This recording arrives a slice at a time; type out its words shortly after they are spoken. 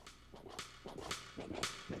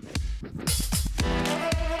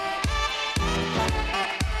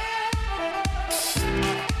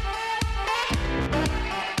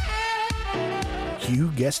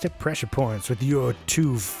guessed it, Pressure Points with your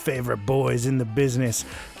two favorite boys in the business.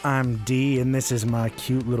 I'm D, and this is my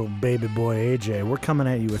cute little baby boy AJ. We're coming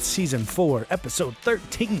at you with Season 4, Episode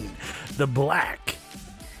 13, The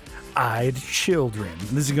Black-Eyed Children.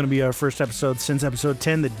 This is going to be our first episode since Episode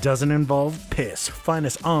 10 that doesn't involve piss. Find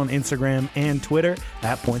us on Instagram and Twitter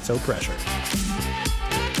at PointSoPressure.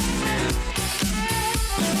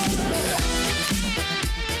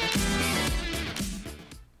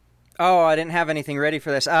 Oh, I didn't have anything ready for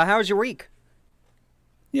this. How was your week?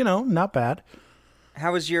 You know, not bad.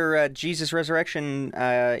 How was your Jesus Resurrection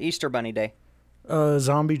Easter Bunny Day?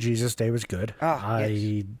 Zombie Jesus Day was good. Oh,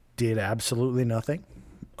 I did absolutely nothing.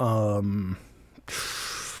 I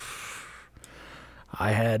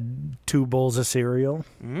had 2 bowls of cereal.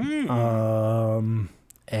 And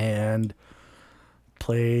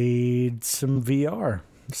played some VR.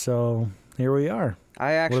 So here we are.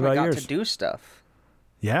 I actually got yours? to do stuff.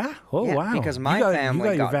 Yeah? Oh, Yeah, wow. because my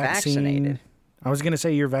family got vaccinated. I was going to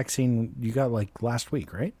say your vaccine you got like last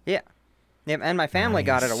week, right? Yeah. Yep, and my family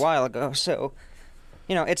got it a Nice. while ago, so,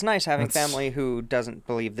 you know, it's nice having family who doesn't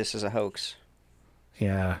believe this is a hoax.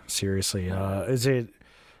 Yeah, seriously. Is it...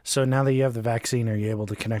 So now that you have the vaccine, are you able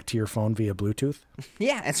to connect to your phone via Bluetooth?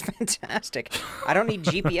 Yeah, it's fantastic. I don't need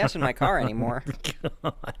GPS in my car anymore.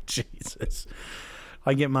 God, Jesus.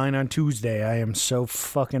 I get mine on Tuesday. I am so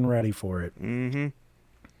fucking ready for it. Mm-hmm.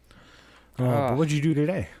 But what'd you do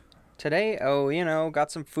today? Today,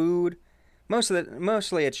 got some food.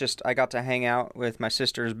 Mostly it's just I got to hang out with my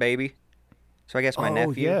sister's baby. So I guess my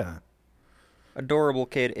nephew. Yeah. Adorable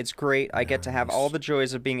kid. It's great. I get to have all the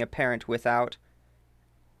joys of being a parent without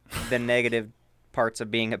the negative parts of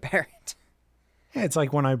being a parent. Yeah, it's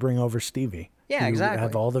like when I bring over Stevie. Yeah, you exactly.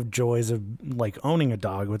 have all the joys of like owning a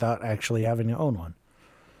dog without actually having to own one.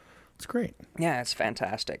 It's great. Yeah, it's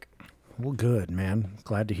fantastic. Well, good, man.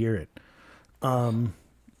 Glad to hear it.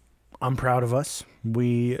 I'm proud of us.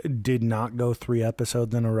 We did not go 3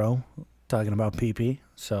 episodes in a row talking about PP,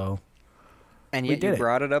 so And we yet did you it.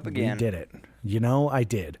 brought it up again. We did it. You know, I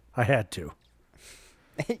did. I had to.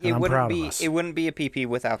 It I'm proud of be us. it wouldn't be a PP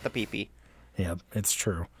without the PP. Yeah, it's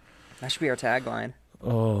true. That should be our tagline.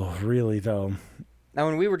 Oh, really, though? Now,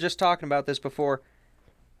 when we were just talking about this before,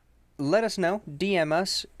 let us know, DM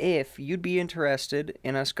us, if you'd be interested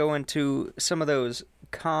in us going to some of those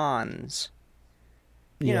cons.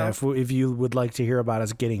 You know. If you would like to hear about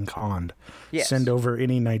us getting conned, Yes. send over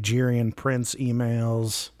any Nigerian prince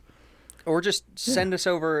emails. Or just send us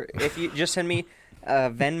over, if you just send me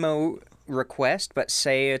a Venmo request, but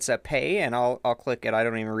say it's a pay, and I'll click it. I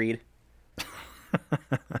don't even read.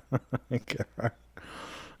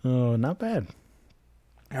 Oh, not bad.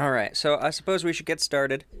 All right, so I suppose we should get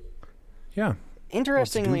started. Yeah.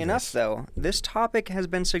 Interestingly enough, this. though, this topic has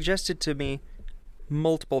been suggested to me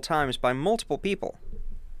multiple times by multiple people.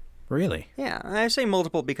 Really? Yeah, I say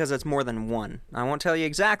multiple because it's more than one. I won't tell you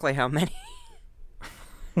exactly how many.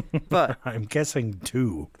 But, I'm guessing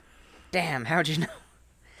 2. damn, how'd you know?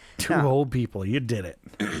 2 No. old people. You did it.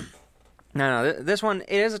 No, this one,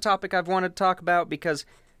 it is a topic I've wanted to talk about because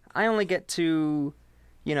I only get to,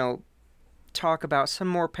 talk about some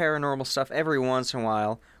more paranormal stuff every once in a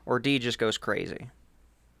while, or D just goes crazy.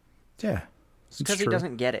 Yeah. Because he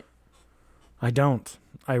doesn't get it. I don't.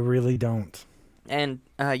 I really don't. And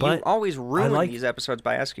you But always ruin like- these episodes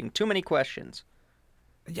by asking too many questions.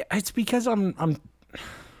 Yeah, it's because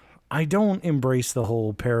I don't embrace the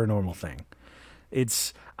whole paranormal thing.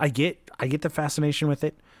 I get the fascination with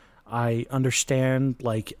it. I understand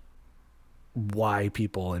like why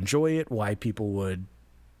people enjoy it, why people would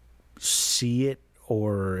see it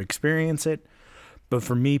or experience it. But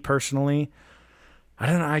for me personally, I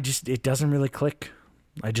don't know, it doesn't really click.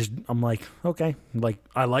 I'm like, okay, like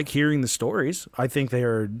I like hearing the stories. I think they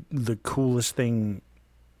are the coolest thing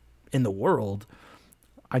in the world.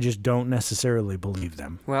 I just don't necessarily believe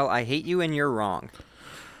them. Well, I hate you and you're wrong.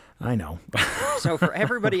 I know. So for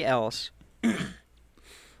everybody else, we're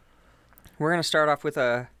going to start off with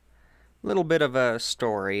a little bit of a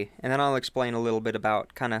story, and then I'll explain a little bit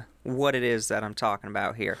about kind of what it is that I'm talking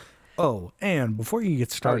about here. Oh, and before you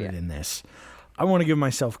get started in this, I want to give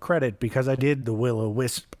myself credit because I did the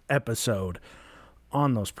Will-O-Wisp episode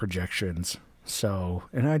on those projections. So,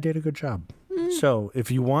 and I did a good job. So,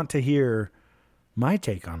 if you want to hear my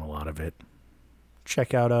take on a lot of it,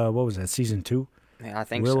 check out, what was that, season 2? Yeah, I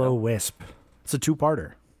think so. Will-O-Wisp. It's a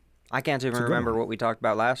 2-parter. I can't even good remember one. what we talked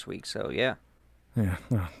about last week, so yeah. Yeah,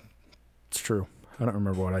 well, it's true. I don't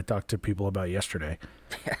remember what I talked to people about yesterday.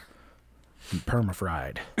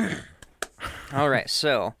 Permafried. All right,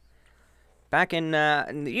 so back in,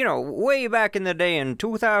 way back in the day in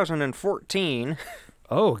 2014.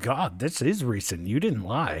 Oh God, this is recent. You didn't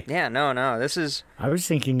lie. Yeah, no, this is... I was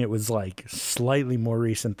thinking it was like slightly more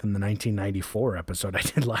recent than the 1994 episode I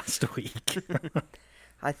did last week.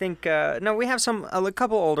 I think, no, we have a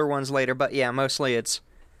couple older ones later, but yeah, mostly it's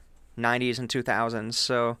 90s and 2000s,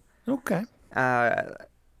 so... Okay.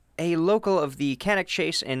 A local of the Cannock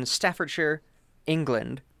Chase in Staffordshire,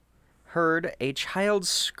 England, heard a child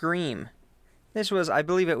scream. This was, I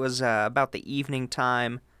believe it was about the evening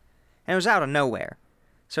time, and it was out of nowhere.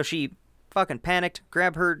 So she fucking panicked,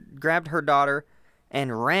 grabbed her daughter,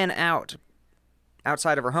 and ran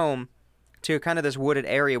outside of her home to kind of this wooded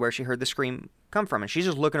area where she heard the scream come from. And she's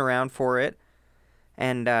just looking around for it,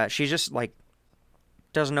 and she just, like,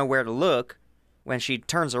 doesn't know where to look when she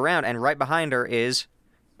turns around, and right behind her is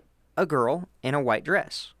a girl in a white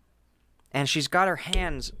dress. And she's got her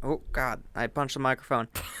hands... Oh, God, I punched the microphone.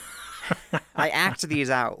 I act these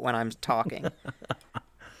out when I'm talking.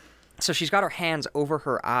 So she's got her hands over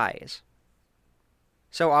her eyes.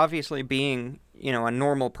 So obviously being, a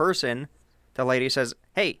normal person, the lady says,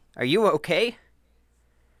 "Hey, are you okay?"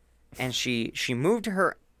 And she moved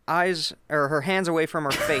her eyes, or her hands away from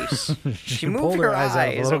her face. She moved her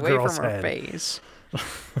eyes away from her face.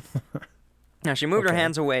 Now, she moved her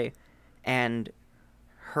hands away, and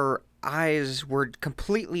her eyes were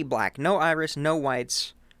completely black. No iris, no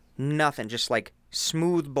whites, nothing. Just like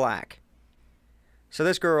smooth black. So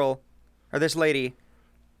this lady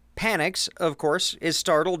panics, of course, is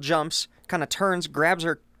startled, jumps, kind of turns, grabs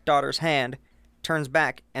her daughter's hand, turns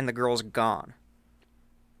back, and the girl's gone.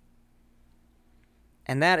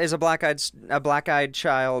 And that is a black-eyed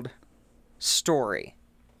child story.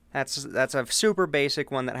 That's a super basic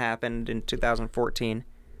one that happened in 2014.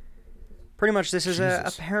 Pretty much this is a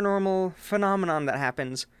paranormal phenomenon that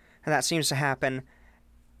happens, and that seems to happen.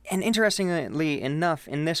 And interestingly enough,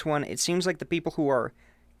 in this one, it seems like the people who are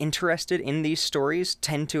interested in these stories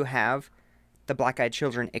tend to have the black-eyed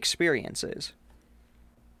children experiences.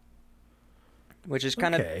 Which is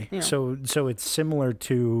kind of... So it's similar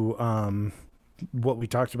to what we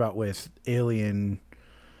talked about with alien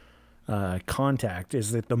contact,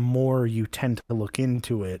 is that the more you tend to look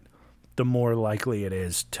into it, the more likely it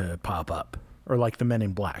is to pop up. Or like the Men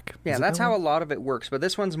in Black. Yeah, that's how a lot of it works. But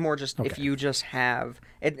this one's more just if you just have...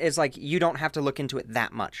 It's like you don't have to look into it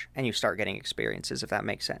that much, and you start getting experiences, if that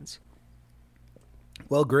makes sense.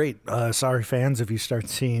 Well, great. Sorry, fans, if you start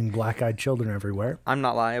seeing black-eyed children everywhere. I'm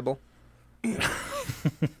not liable.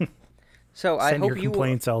 So I Send hope your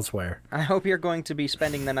complaints elsewhere. I hope you're going to be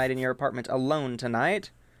spending the night in your apartment alone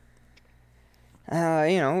tonight.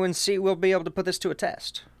 And see, we'll be able to put this to a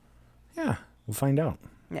test. Yeah, we'll find out.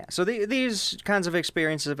 Yeah, so these kinds of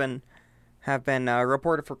experiences have been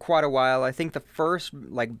reported for quite a while. I think the first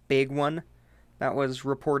big one that was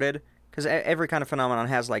reported, because every kind of phenomenon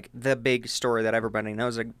has the big story that everybody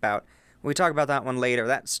knows about. We talk about that one later.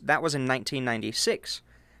 That was in 1996,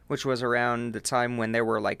 which was around the time when there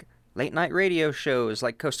were late night radio shows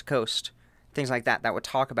like Coast to Coast, things like that would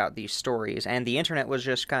talk about these stories, and the internet was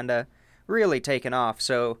just kind of really taken off.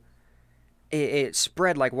 So it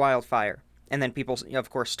spread like wildfire. And then people, of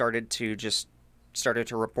course, started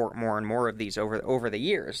to report more and more of these over the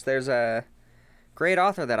years. There's a great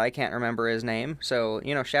author that I can't remember his name, so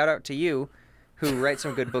shout out to you, who writes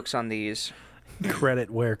some good books on these. Credit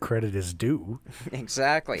where credit is due.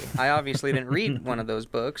 Exactly. I obviously didn't read one of those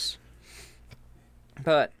books,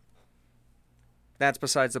 but that's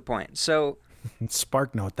besides the point. So,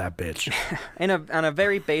 Spark note that bitch. in a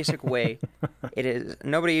very basic way, it is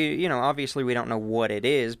nobody. Obviously we don't know what it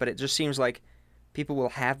is, but it just seems like people will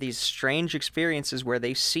have these strange experiences where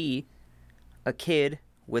they see a kid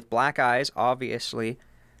with black eyes, obviously,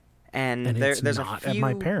 and there's not a few at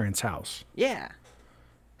my parents' house. Yeah.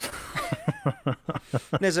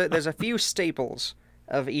 There's a few staples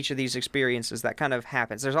of each of these experiences that kind of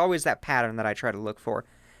happens. There's always that pattern that I try to look for.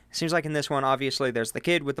 It seems like in this one, obviously, there's the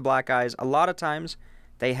kid with the black eyes. A lot of times,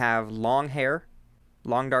 they have long hair,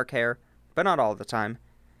 long dark hair, but not all the time.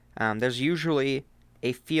 There's usually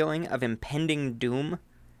a feeling of impending doom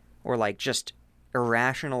or just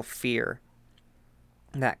irrational fear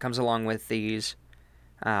that comes along with these.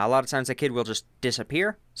 A lot of times the kid will just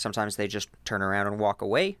disappear. Sometimes they just turn around and walk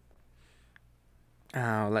away.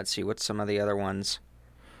 Let's see, what's some of the other ones?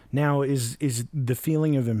 Now, is the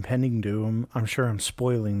feeling of impending doom, I'm sure I'm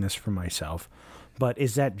spoiling this for myself, but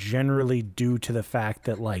is that generally due to the fact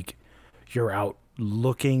that, you're out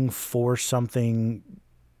looking for something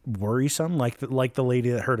worrisome? Like the lady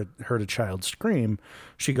that heard a child scream,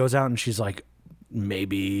 she goes out and she's like,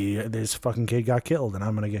 maybe this fucking kid got killed and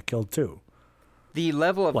I'm going to get killed too. The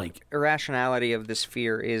level of irrationality of this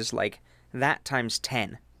fear is that times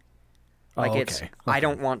 10. Like, Oh, it's, okay. I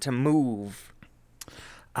don't want to move.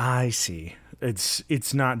 I see.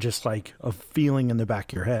 It's not just like a feeling in the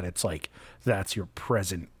back of your head. It's like that's your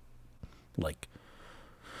present, like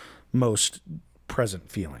most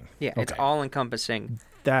present feeling. Yeah, it's Okay. all encompassing,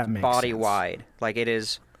 That makes body sense. wide. Like, it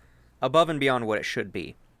is above and beyond what it should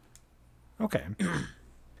be. Okay.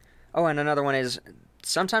 Oh, and another one is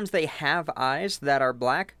sometimes they have eyes that are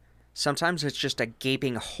black. Sometimes it's just a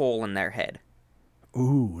gaping hole in their head.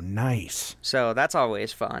 Ooh, nice. So that's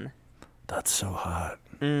always fun. That's so hot.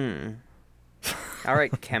 All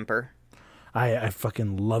right, Kemper. I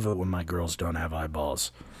fucking love it when my girls don't have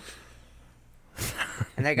eyeballs.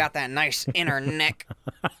 And they got that nice inner neck.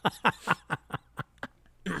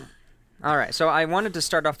 All right, so I wanted to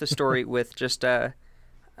start off the story with just,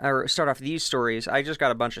 or start off these stories. I just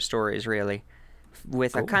got a bunch of stories, really,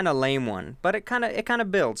 with a kind of lame one, but it kind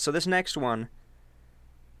of builds. So this next one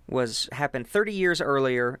happened 30 years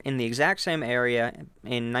earlier in the exact same area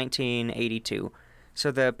in 1982.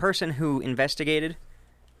 So the person who investigated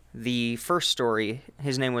the first story,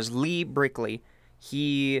 his name was Lee Brickley.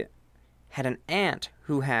 He had an aunt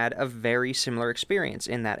who had a very similar experience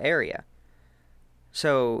in that area.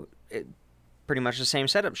 So, pretty much the same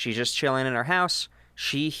setup. She's just chilling in her house.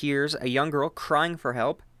 She hears a young girl crying for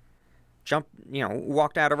help. Jumped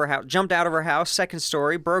out of her house, second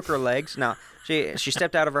story, broke her legs. No, she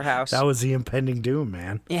stepped out of her house. That was the impending doom,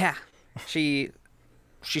 man. Yeah. She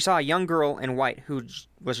saw a young girl in white who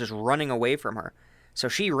was just running away from her. So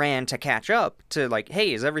she ran to catch up to, like,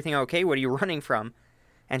 hey, is everything okay? What are you running from?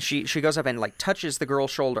 And she goes up and, like, touches the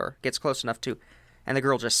girl's shoulder, gets close enough to, and the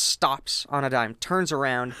girl just stops on a dime, turns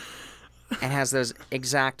around, and has those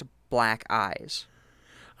exact black eyes.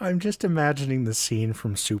 I'm just imagining the scene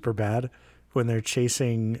from Superbad when they're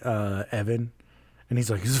chasing Evan, and he's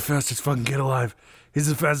like, he's the fastest fucking kid alive. He's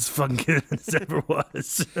the fastest fucking kid there ever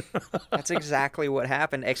was. That's exactly what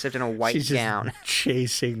happened, except in a white She's just gown.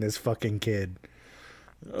 chasing this fucking kid.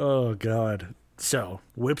 Oh, God. So,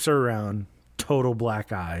 whips her around, total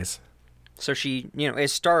black eyes. So she,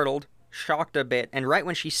 is startled, shocked a bit, and right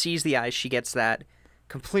when she sees the eyes, she gets that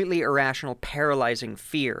completely irrational, paralyzing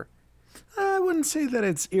fear. I wouldn't say that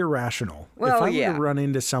it's irrational. Well, if I yeah. were to run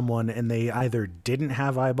into someone and they either didn't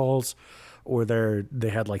have eyeballs or they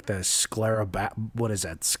had like the sclera, what is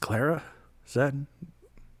that, sclera? Is that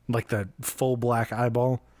like the full black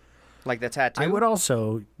eyeball? Like the tattoo? I would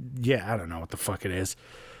also, I don't know what the fuck it is,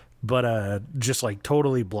 but just like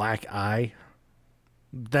totally black eye,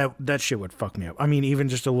 that shit would fuck me up. I mean, even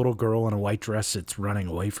just a little girl in a white dress that's running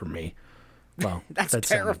away from me. Well, That's that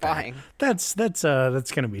sounded bad. terrifying.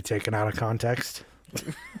 That's gonna be taken out of context.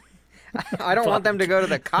 I don't want them to go to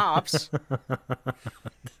the cops.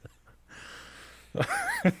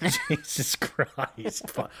 Jesus Christ!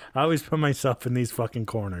 I always put myself in these fucking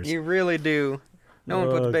corners. You really do. No one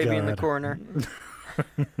puts Oh, baby in the God. corner.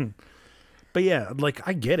 But yeah, like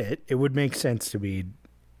I get it. It would make sense to be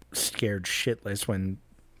scared shitless when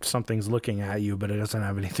something's looking at you, but it doesn't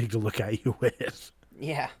have anything to look at you with.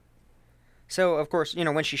 Yeah. So, of course,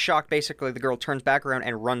 when she's shocked, basically, the girl turns back around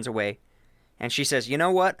and runs away. And she says, you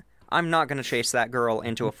know what? I'm not going to chase that girl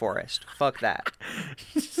into a forest. Fuck that.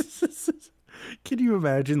 Can you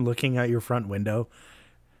imagine looking out your front window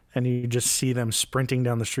and you just see them sprinting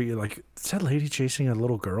down the street? You're like, is that lady chasing a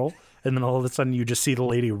little girl? And then all of a sudden you just see the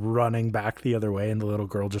lady running back the other way and the little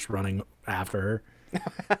girl just running after her.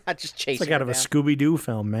 Just chasing It's like out of her a down. Scooby-Doo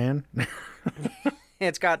film, man.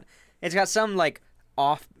 It's got some, like,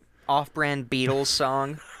 off-brand Beatles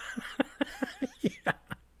song.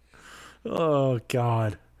 Oh,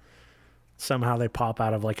 God. Somehow they pop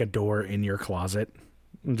out of like a door in your closet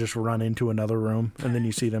and just run into another room, and then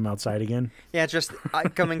you see them outside again. Yeah, just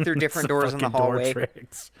coming through different doors in the Fucking door hallway.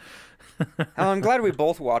 tricks. Oh, I'm glad we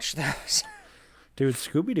both watched those. Dude,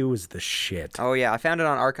 Scooby-Doo was the shit. Oh, yeah, I found it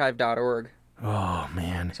on archive.org. Oh,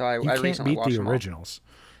 man. So I you can't recently beat watched the them all. originals.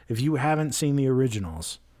 If you haven't seen the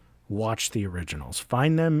originals, watch the originals.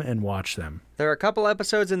 Find them and watch them. There are a couple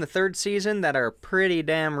episodes in the third season that are pretty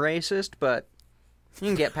damn racist, but you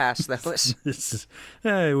can get past those.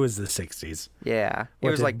 It was the 60s. Yeah.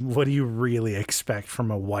 What do you really expect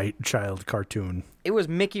from a white child cartoon? It was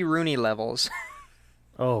Mickey Rooney levels.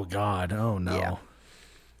 Oh, God. Oh, no. Yeah.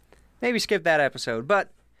 Maybe skip that episode.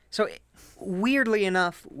 But, so, weirdly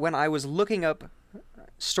enough, when I was looking up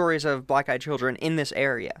stories of black-eyed children in this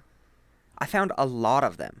area, I found a lot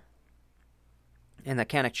of them in the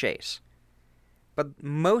Cannock Chase. But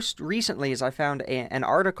most recently is I found an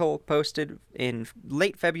article posted in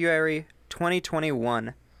late February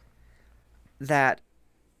 2021 that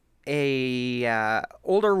a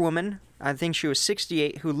older woman, I think she was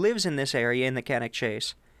 68, who lives in this area in the Cannock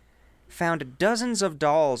Chase, found dozens of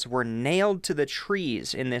dolls were nailed to the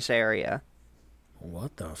trees in this area.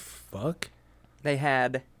 What the fuck? They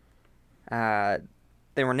had,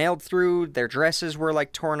 they were nailed through. Their dresses were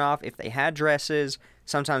like torn off. If they had dresses,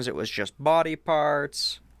 sometimes it was just body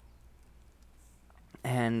parts.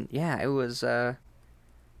 And yeah, it was, that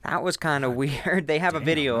was kind of weird. They have a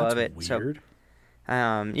video of it. Weird.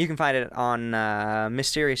 So, you can find it on,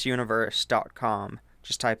 mysteriousuniverse.com.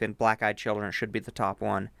 Just type in Black Eyed Children. It should be the top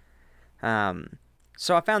one.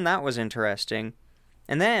 So I found that was interesting.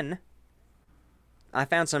 And then I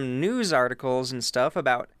found some news articles and stuff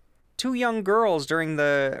about 2 young girls during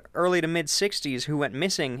the early to mid 60s who went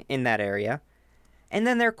missing in that area. And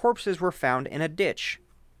then their corpses were found in a ditch.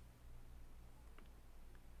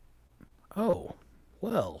 Oh,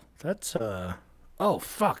 well, that's, oh,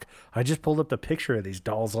 fuck. I just pulled up the picture of these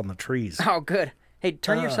dolls on the trees. Oh, good. Hey,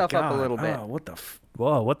 turn yourself up a little bit. Oh,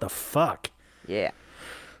 whoa, what the fuck? Yeah.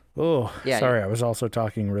 Oh, Yeah, sorry, I was also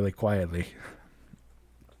talking really quietly.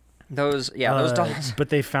 Those dolls. But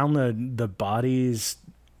they found the bodies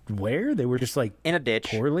where? They were just, like, In a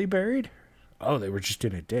ditch. poorly buried? Oh, they were just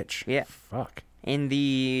in a ditch. Yeah. Fuck. In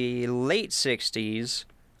the late 60s,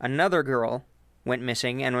 another girl went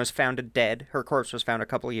missing and was found dead. Her corpse was found a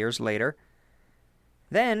couple years later.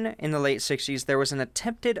 Then, in the late 60s, there was an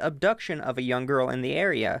attempted abduction of a young girl in the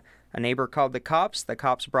area. A neighbor called the cops. The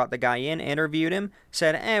cops brought the guy in, interviewed him,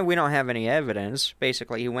 said, we don't have any evidence.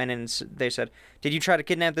 Basically, he went in and they said, did you try to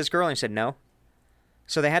kidnap this girl? And he said, no.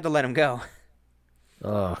 So they had to let him go.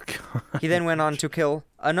 Oh, God. He then went on to kill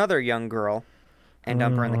another young girl and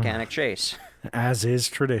dump her in the Cannock Chase. As is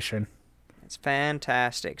tradition. It's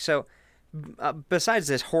fantastic. So, besides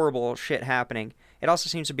this horrible shit happening, it also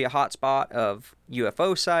seems to be a hotspot of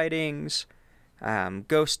UFO sightings,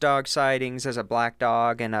 ghost dog sightings. There's a black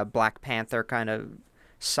dog and a Black Panther kind of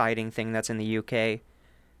sighting thing that's in the UK.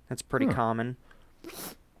 That's pretty common.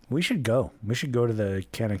 We should go. We should go to the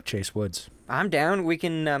Cannock Chase Woods. I'm down. We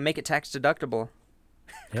can make it tax deductible.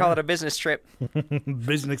 Call it a business trip.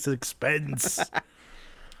 Business expense.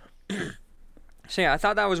 So yeah, I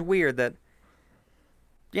thought that was weird that,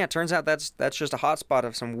 yeah, it turns out that's just a hotspot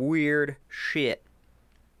of some weird shit.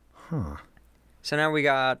 Huh. So now we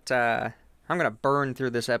got, I'm going to burn through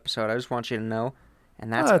this episode. I just want you to know.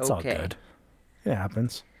 And that's That's okay. all good. It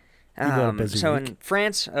happens. You got a busy so week. in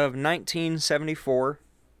France of 1974,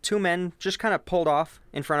 2 men just kind of pulled off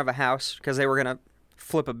in front of a house because they were going to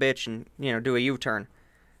flip a bitch and, do a U-turn.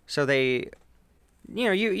 So they,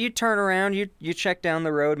 you turn around, you check down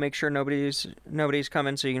the road, make sure nobody's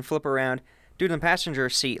coming so you can flip around. Dude in the passenger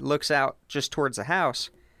seat looks out just towards the house,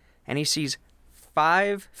 and he sees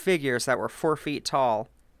 5 figures that were 4 feet tall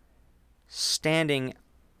standing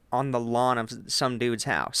on the lawn of some dude's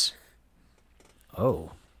house.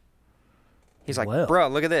 Oh. He's like, Well. bro,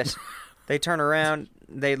 look at this. They turn around,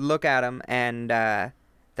 they look at him, and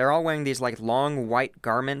they're all wearing these like long white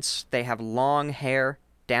garments. They have long hair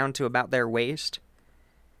down to about their waist.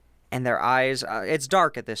 And their eyes, it's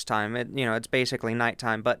dark at this time. It's basically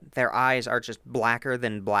nighttime, but their eyes are just blacker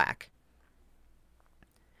than black.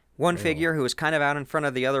 One figure who was kind of out in front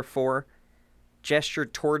of the other 4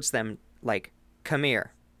 gestured towards them like, come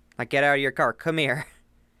here. Like, get out of your car, come here.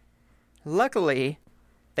 Luckily,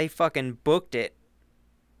 they fucking booked it.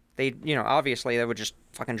 They, obviously they would just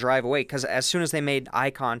fucking drive away, because as soon as they made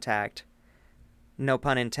eye contact, no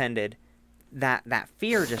pun intended, that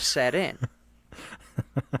fear just set in.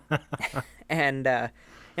 And, they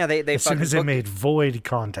As soon as they made void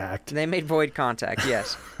contact. They made void contact,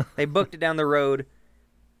 yes. They booked it down the road,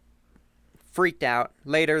 freaked out.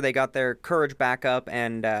 Later, they got their courage back up,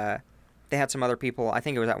 and they had some other people, I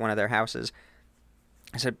think it was at one of their houses.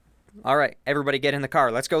 I said, all right, everybody get in the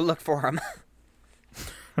car. Let's go look for them.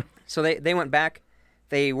 So they went back.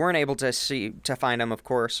 They weren't able to find him, of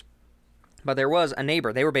course. But there was a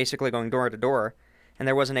neighbor. They were basically going door to door. And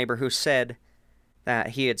there was a neighbor who said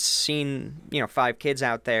that he had seen, 5 kids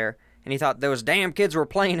out there. And he thought those damn kids were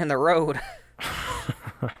playing in the road.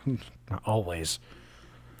 Always.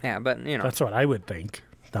 Yeah, but, That's what I would think.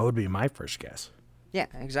 That would be my first guess. Yeah,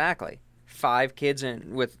 exactly. 5 kids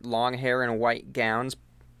with long hair and white gowns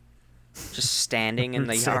just standing in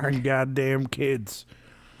the 7 yard. goddamn kids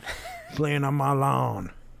playing on my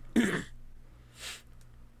lawn.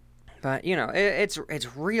 But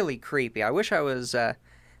it's really creepy. I wish I was a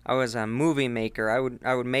movie maker.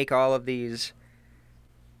 I would make all of these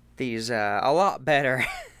a lot better.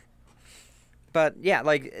 But yeah,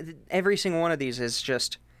 like every single one of these is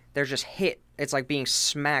just they're just hit. It's like being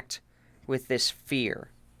smacked with this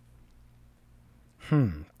fear.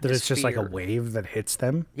 That it's just like a wave that hits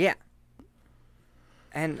them. Yeah.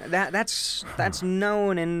 And that's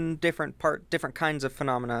known in different kinds of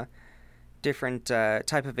phenomena, different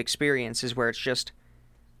type of experiences where it's just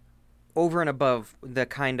over and above the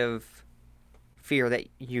kind of fear that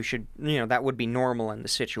you should, that would be normal in the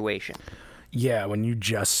situation. Yeah, when you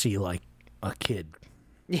just see like a kid.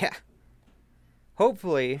 Yeah.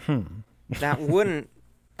 Hopefully, that wouldn't.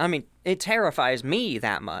 I mean, it terrifies me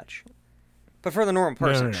that much, but for the normal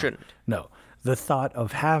person, it shouldn't. No, the thought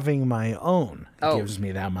of having my own gives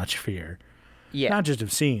me that much fear. Yeah. Not just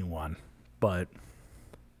of seeing one, but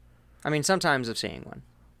I mean, sometimes of seeing one.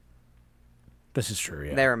 this is true.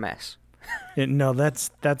 Yeah. They're a mess. No,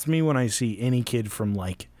 that's me when I see any kid from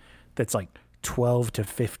that's 12 to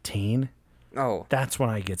 15. Oh. That's when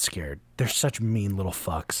I get scared. They're such mean little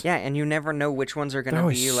fucks. Yeah, and you never know which ones are going to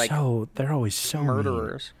be they're always so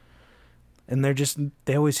murderers. Mean. And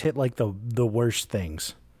they always hit the worst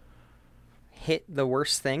things. Hit the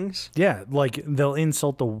worst things? Yeah, they'll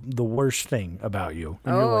insult the worst thing about you.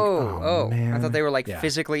 And you're oh, man. I thought they were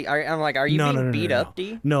physically. Are you being beat up,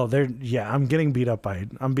 D? No, I'm getting beat up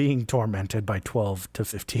I'm being tormented by 12 to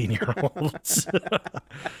 15-year-olds.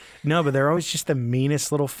 No, but they're always just the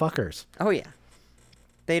meanest little fuckers. Oh, yeah.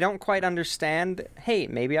 They don't quite understand, hey,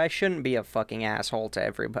 maybe I shouldn't be a fucking asshole to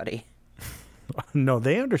everybody. No,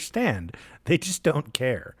 they understand. They just don't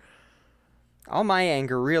care. All my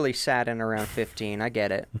anger really sat in around 15. I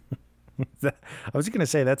get it. I was going to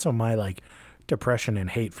say that's when my depression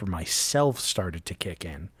and hate for myself started to kick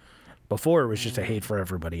in. Before it was just a hate for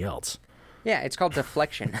everybody else. Yeah, it's called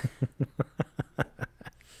deflection.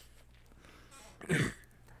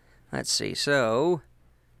 Let's see. So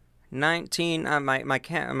 19 my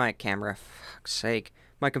camera, fuck's sake.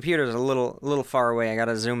 My computer's a little far away. I got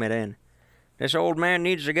to zoom it in. This old man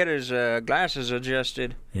needs to get his glasses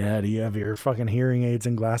adjusted. Yeah, do you have your fucking hearing aids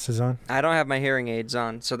and glasses on? I don't have my hearing aids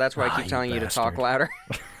on, so that's why I keep telling you to talk louder.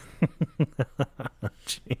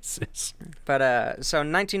 Jesus. But, so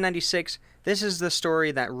 1996, this is the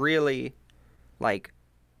story that really,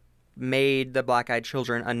 made the Black-Eyed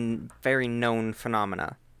Children a very known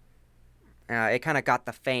phenomena. It kind of got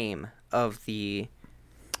the fame of the...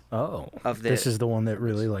 Oh, this is the one that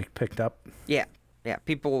really, picked up? Yeah. Yeah,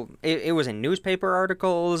 people, it was in newspaper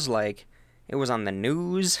articles, it was on the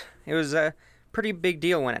news. It was a pretty big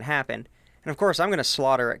deal when it happened. And of course, I'm going to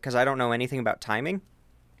slaughter it because I don't know anything about timing.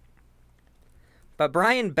 But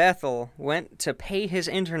Brian Bethel went to pay his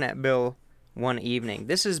internet bill one evening.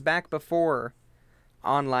 This is back before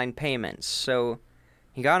online payments. So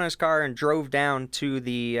he got in his car and drove down to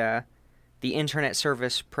the internet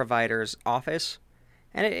service provider's office.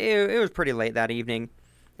 And it was pretty late that evening.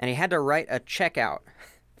 And he had to write a check out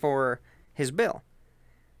for his bill.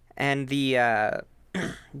 And the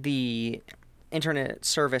internet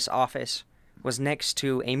service office was next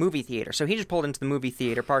to a movie theater. So he just pulled into the movie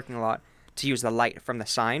theater parking lot to use the light from the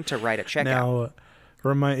sign to write a check out.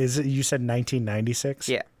 Now, you said 1996?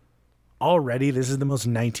 Yeah. Already, this is the most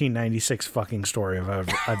 1996 fucking story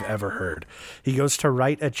I've ever heard. He goes to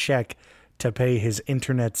write a check to pay his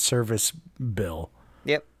internet service bill.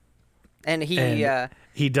 Yep. And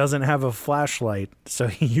he doesn't have a flashlight, so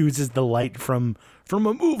he uses the light from a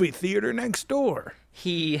movie theater next door.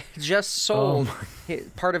 He just sold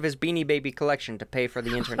part of his Beanie Baby collection to pay for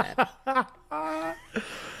the internet.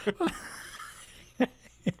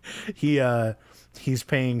 He's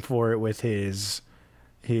paying for it with his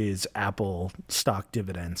Apple stock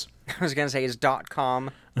dividends. I was gonna say his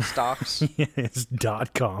 .com stocks. His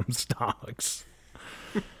 .com stocks.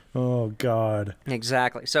 Oh, God.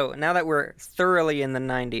 Exactly. So now that we're thoroughly in the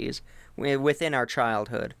 90s, within our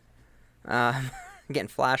childhood, getting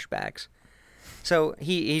flashbacks. So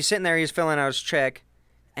he's sitting there, he's filling out his check,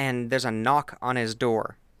 and there's a knock on his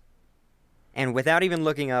door. And without even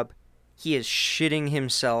looking up, he is shitting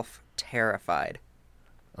himself, terrified.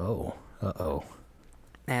 Oh, uh-oh.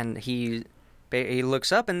 And he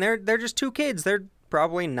looks up, and they're just two kids. They're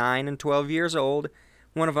probably 9 and 12 years old.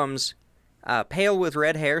 One of them's pale with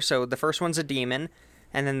red hair, so the first one's a demon,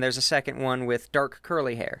 and then there's a second one with dark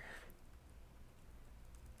curly hair.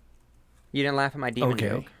 You didn't laugh at my demon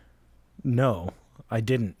joke? No, I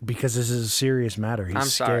didn't, because this is a serious matter.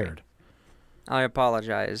 He's scared. I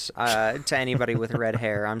apologize to anybody with red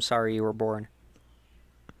hair. I'm sorry you were born.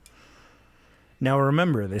 Now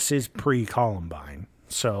remember, this is pre-Columbine,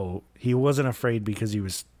 so he wasn't afraid because he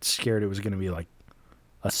was scared it was going to be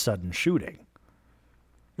a sudden shooting.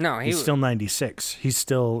 No, he's still 96. He's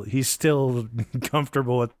still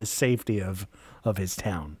comfortable with the safety of his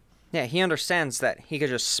town. Yeah, he understands that he could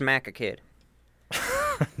just smack a kid.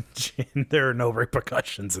 There are no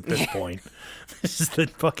repercussions at this point. This is the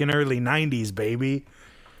fucking early 90s, baby.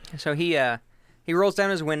 So he he rolls down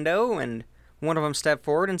his window, and one of them stepped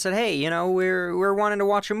forward and said, "Hey, we're wanting to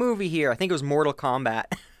watch a movie here." I think it was Mortal Kombat,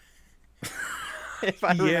 if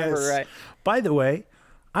I remember right. By the way,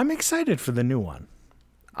 I'm excited for the new one.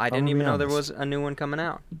 I didn't even know there was a new one coming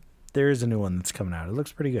out. There is a new one that's coming out. It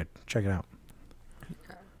looks pretty good. Check it out.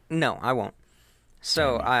 No, I won't.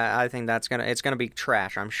 So I think it's gonna be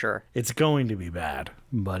trash, I'm sure. It's going to be bad,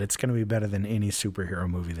 but it's going to be better than any superhero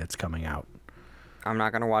movie that's coming out. I'm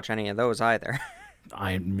not gonna watch any of those either.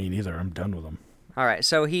 Me neither. I'm done with them. All right,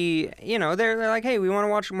 so they're like, "Hey, we want to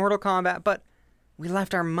watch Mortal Kombat, but we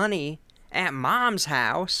left our money at Mom's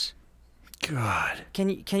house. God. Can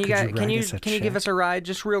you give us a ride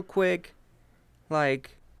just real quick?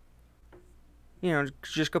 Like,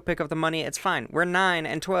 just go pick up the money. It's fine. We're 9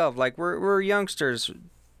 and 12. Like, we're youngsters."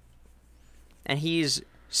 And he's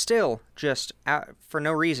still just out for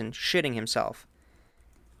no reason shitting himself.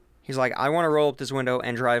 He's like, "I want to roll up this window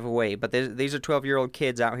and drive away, but these are 12-year-old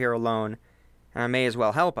kids out here alone, and I may as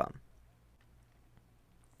well help them."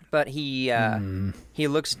 But he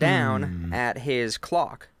looks down at his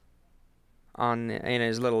clock in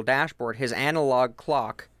his little dashboard, his analog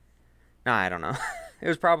clock. No, I don't know. It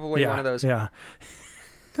was probably one of those. Yeah.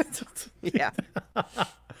 Yeah.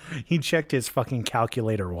 He checked his fucking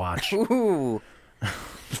calculator watch. Ooh.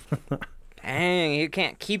 Dang, you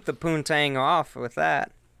can't keep the poontang off with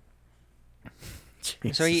that.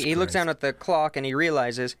 So he looks down at the clock and he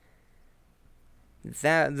realizes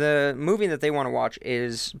that the movie that they want to watch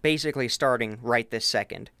is basically starting right this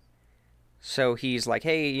second. So he's like,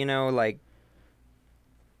 "Hey, like,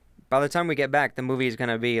 by the time we get back, the movie is going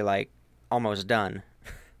to be, like, almost done."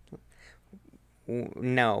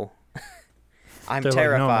 No. I'm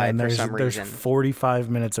terrified for some reason. There's 45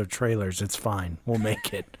 minutes of trailers. It's fine. We'll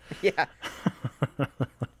make it. Yeah.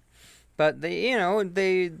 But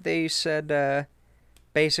they said,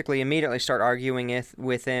 basically immediately start arguing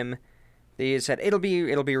with him. They said, it'll be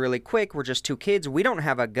really quick. We're just 2 kids. We don't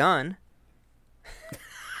have a gun.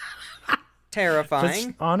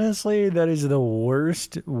 Terrifying. Honestly, that is the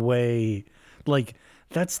worst way. Like,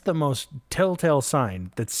 that's the most telltale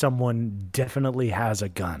sign that someone definitely has a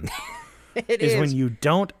gun. It is when you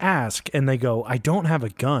don't ask and they go, "I don't have a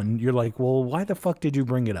gun." You're like, "Well, why the fuck did you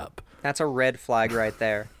bring it up?" That's a red flag right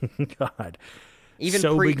there. God. Even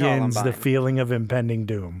so begins the pre-Columbine. feeling of impending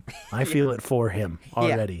doom. I feel it for him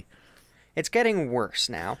already. Yeah. It's getting worse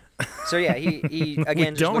now. So yeah, he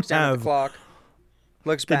again just looks down at the clock,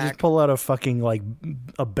 looks They back. just pull out a fucking, like,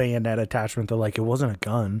 a bayonet attachment. They're like, "It wasn't a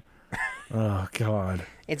gun." Oh, God.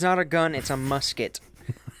 It's not a gun, it's a musket.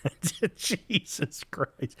 Jesus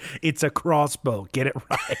Christ. It's a crossbow. Get it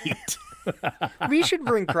right. We should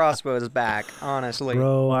bring crossbows back, honestly.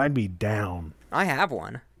 Bro, I'd be down. I have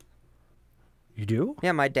one. You do?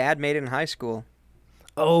 Yeah, my dad made it in high school.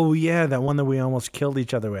 Oh, yeah, that one that we almost killed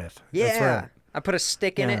each other with. Yeah. That's right. I put a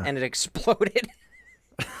stick in it Yeah. and it exploded.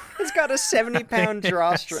 It's got a 70-pound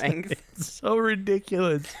draw strength. It's so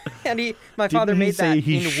ridiculous. And my father made that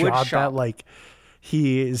in wood shop. That, like,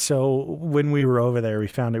 so when we were over there, we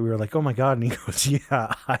found it. We were like, "Oh my God." And he goes,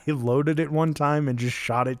 "Yeah, I loaded it one time and just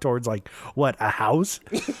shot it towards, like, what, a house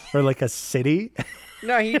or like a city?"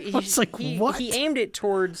 No, he was like, "What?" He aimed it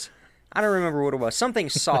towards, I don't remember what it was, something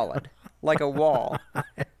solid, like a wall.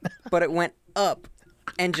 But it went up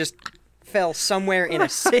and just fell somewhere in a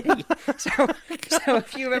city. So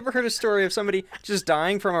if you've ever heard a story of somebody just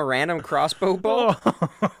dying from a random crossbow bolt,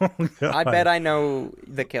 I bet I know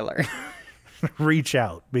the killer. Reach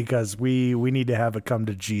out, because we need to have a come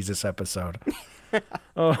to Jesus episode.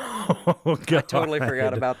 Oh, God. I totally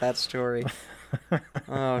forgot about that story.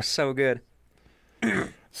 Oh, so good.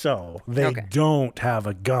 So they don't have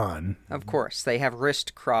a gun. Of course, they have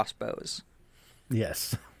wrist crossbows.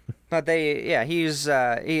 Yes. But he's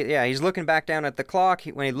looking back down at the clock.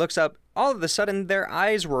 When he looks up, all of a sudden their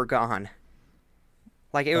eyes were gone.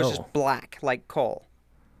 Like, it was just black, like coal.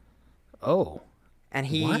 Oh. And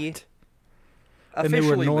he What? And they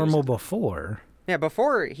were normal before. Yeah,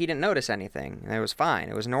 before he didn't notice anything. It was fine.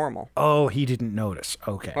 It was normal. Oh, he didn't notice.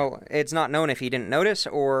 Okay. Well, it's not known if he didn't notice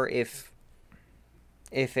or if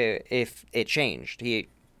it changed. He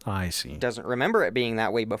I see. doesn't remember it being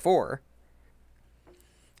that way before.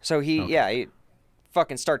 So he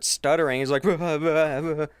fucking starts stuttering. He's like, "Blah, blah,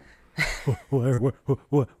 blah."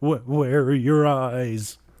 Where are your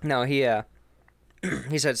eyes? No, he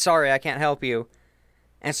said, "Sorry, I can't help you,"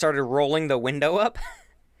 and started rolling the window up.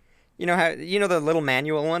 You know the little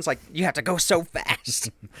manual ones, like, you have to go so fast.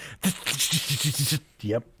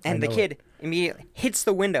 Yep. And the kid immediately hits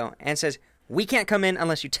the window and says, "We can't come in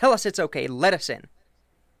unless you tell us it's okay. Let us in."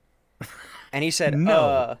 And he said,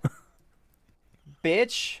 No.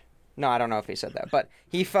 Bitch, No, I don't know if he said that, but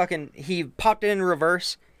he popped it in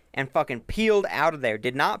reverse and fucking peeled out of there.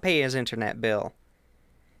 Did not pay his internet bill.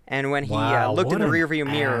 And when he looked in the rearview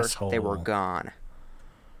mirror, they were gone.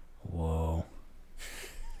 Whoa.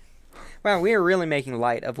 Wow, we are really making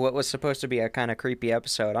light of what was supposed to be a kind of creepy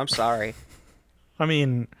episode. I'm sorry. I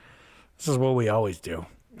mean, this is what we always do.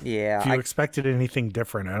 Yeah. If you expected anything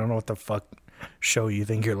different, I don't know what the fuck show you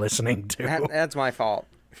think you're listening to. That's my fault.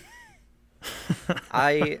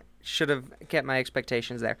 I should have kept my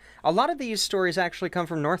expectations there. A lot of these stories actually come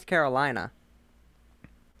from North Carolina.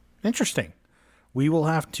 Interesting. We will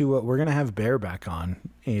have to. We're gonna have Bear back on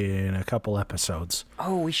in a couple episodes.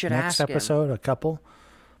 Oh, we should next ask episode, him. a couple.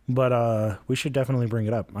 But we should definitely bring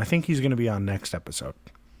it up. I think he's gonna be on next episode.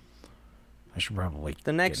 I should probably.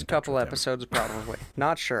 The next couple episodes, probably.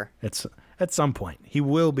 Not sure. It's at some point. He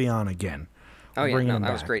will be on again. Oh yeah, no,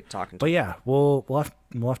 that was great talking to him. But yeah, we'll have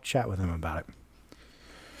to chat with him about it.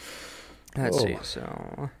 Let's see.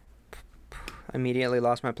 So, immediately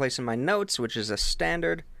lost my place in my notes, which is a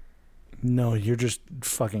standard. No, you're just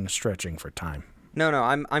fucking stretching for time. No,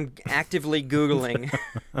 I'm actively Googling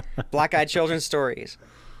black-eyed children's stories.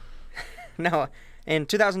 No, in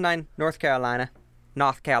 2009, North Carolina,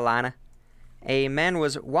 a man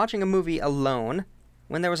was watching a movie alone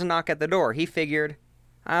when there was a knock at the door. He figured,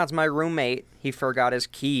 it's my roommate. He forgot his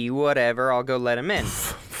key, whatever, I'll go let him in.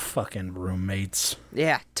 Fucking roommates.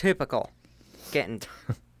 Yeah, typical.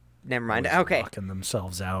 Never mind. Okay. Locking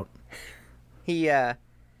themselves out. He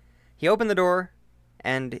opened the door,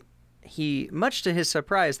 and much to his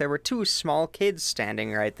surprise, there were two small kids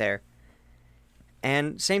standing right there.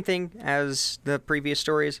 And same thing as the previous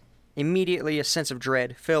stories, immediately a sense of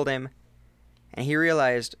dread filled him, and he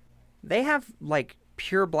realized they have, like,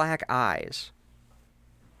 pure black eyes.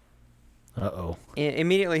 Uh-oh.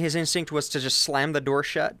 Immediately his instinct was to just slam the door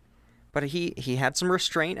shut, but he had some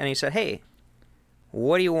restraint, and he said, "Hey,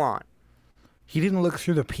 what do you want?" He didn't look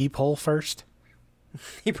through the peephole first?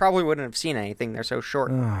 He probably wouldn't have seen anything. They're so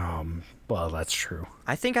short. Well, that's true.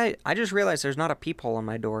 I think I just realized there's not a peephole on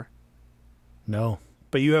my door. No.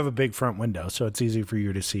 But you have a big front window, so it's easy for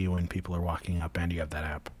you to see when people are walking up, and you have that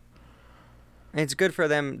app. It's good for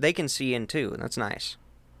them. They can see in, too. That's nice.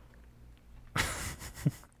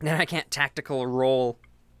 Then I can't tactical roll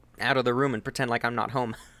out of the room and pretend like I'm not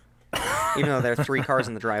home. Even though there are 3 cars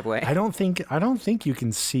in the driveway. I don't think you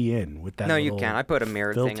can see in with that. No, you can. I put a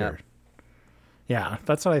mirror thing up. Yeah,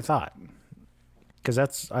 that's what I thought.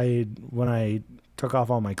 Because when I took off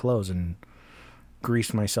all my clothes and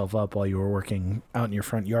greased myself up while you were working out in your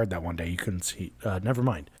front yard that one day, you couldn't see. Never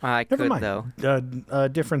mind. Never mind. Though. A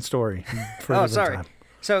different story. For oh, sorry. Time.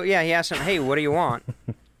 So yeah, he asked them, "Hey, what do you want?"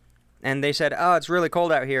 And they said, "Oh, it's really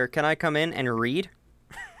cold out here. Can I come in and read?"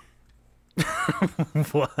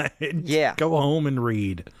 What? Yeah. Go home and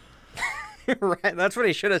read. Right. That's what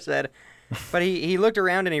he should have said. But he looked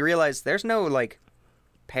around and he realized there's no, like,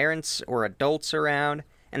 parents or adults around,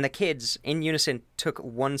 and the kids, in unison, took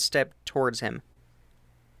one step towards him.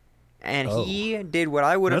 And he did what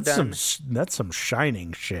I would have done. That's some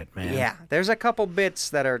Shining shit, man. Yeah, there's a couple bits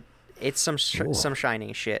that are... It's some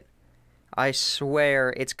Shining shit. I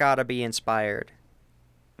swear it's gotta be inspired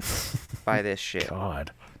by this shit.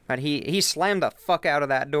 God. But he slammed the fuck out of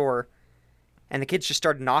that door, and the kids just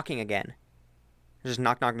started knocking again. Just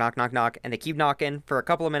knock, knock, knock, knock, knock, and they keep knocking for a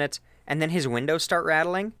couple of minutes, and then his windows start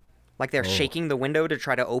rattling, like they're shaking the window to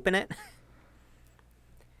try to open it.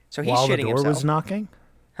 So he's shitting himself. While the door was knocking?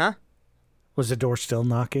 Huh? Was the door still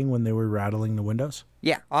knocking when they were rattling the windows?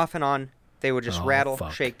 Yeah, off and on. They would just rattle,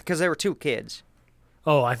 shake, because there were 2 kids.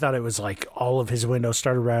 Oh, I thought it was like all of his windows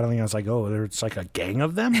started rattling. I was like, there's like a gang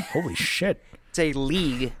of them? Holy shit. It's a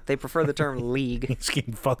league. They prefer the term league. He's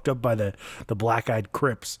getting fucked up by the black-eyed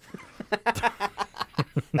Crips.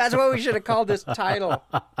 That's what we should have called this title.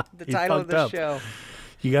 The title of the show.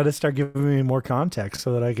 You got to start giving me more context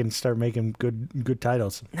so that I can start making good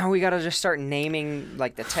titles. No, we got to just start naming,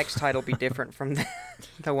 like, the text title be different from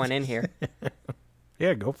the one in here.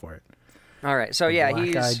 Yeah, go for it. All right, so yeah,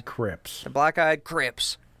 he's... Black-eyed Crips. The black-eyed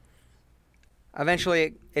Crips.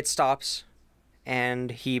 Eventually, it stops, and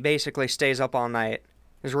he basically stays up all night.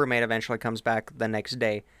 His roommate eventually comes back the next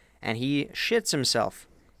day, and he shits himself.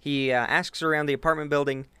 He asks around the apartment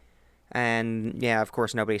building, and yeah, of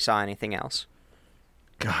course, nobody saw anything else.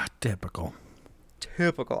 God, typical.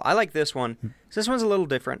 Typical. I like this one. This one's a little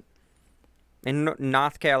different. In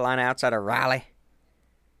North Carolina, outside of Raleigh,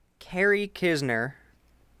 Carrie Kisner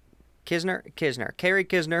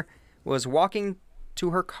was walking to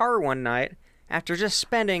her car one night after just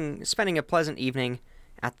spending a pleasant evening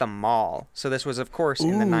at the mall. So this was, of course,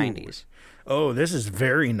 in the 90s. Oh, this is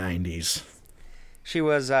very 90s. She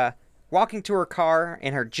was walking to her car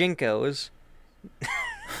in her Jinkos.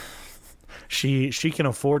 She can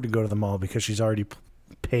afford to go to the mall because she's already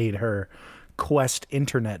paid her Quest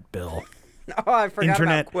internet bill. Oh, I forgot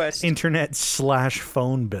about Quest.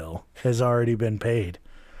 Internet/phone bill has already been paid.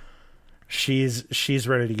 She's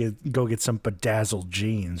ready to go get some bedazzled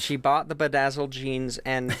jeans. She bought the bedazzled jeans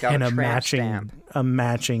and got and a tramp stamp. a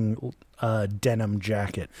matching denim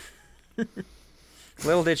jacket.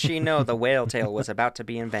 Little did she know the whale tail was about to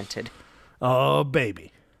be invented. Oh,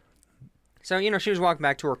 baby. So, she was walking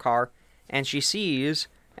back to her car, and she sees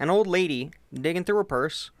an old lady digging through her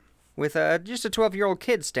purse with just a 12-year-old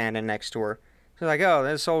kid standing next to her. She's like, oh,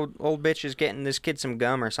 this old bitch is getting this kid some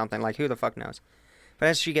gum or something. Like, who the fuck knows? But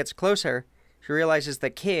as she gets closer, she realizes the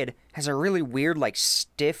kid has a really weird, like,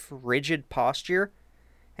 stiff, rigid posture.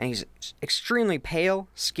 And he's extremely pale,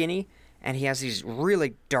 skinny, and he has these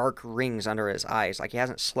really dark rings under his eyes. Like, he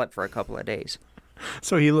hasn't slept for a couple of days.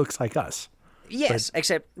 So he looks like us. Yes,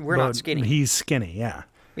 except we're not skinny. He's skinny, yeah.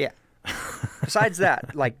 Yeah. Besides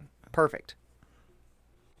that, like, perfect.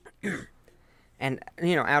 And,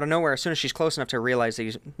 out of nowhere, as soon as she's close enough to realize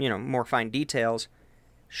these, more fine details,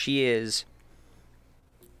 she is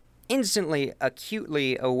instantly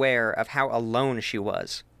acutely aware of how alone she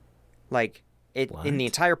was. Like, in the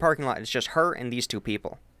entire parking lot, it's just her and these two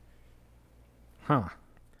people. Huh.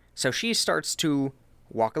 So she starts to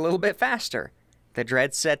walk a little bit faster. The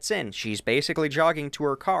dread sets in. She's basically jogging to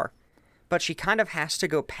her car. But she kind of has to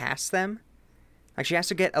go past them. Like, she has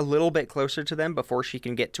to get a little bit closer to them before she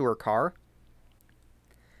can get to her car.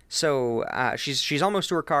 So she's almost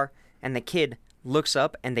to her car, and the kid looks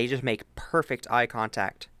up, and they just make perfect eye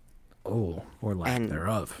contact. Oh, or lack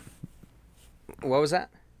thereof. What was that?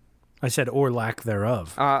 I said, or lack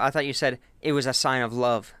thereof. I thought you said it was a sign of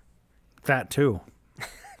love. That too.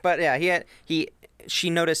 But yeah, she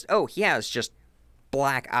noticed, he has just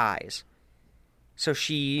black eyes. So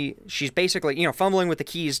she's basically, fumbling with the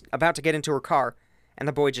keys, about to get into her car, and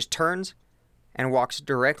the boy just turns and walks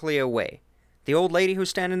directly away. The old lady who's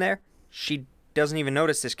standing there, she doesn't even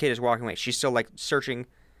notice this kid is walking away. She's still, like, searching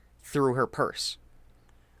through her purse.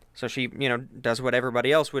 So she, does what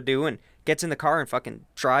everybody else would do and gets in the car and fucking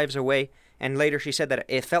drives away. And later she said that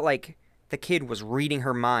it felt like the kid was reading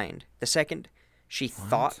her mind. The second she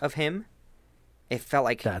thought of him, it felt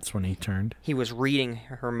like... That's when he turned? He was reading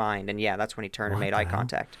her mind. And yeah, that's when he turned and made eye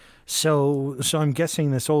contact. So I'm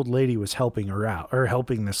guessing this old lady was helping her out, or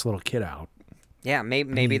helping this little kid out. Yeah,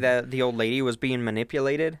 maybe the old lady was being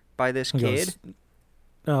manipulated by this kid.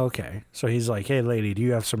 Oh, okay. So he's like, hey, lady, do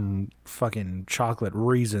you have some fucking chocolate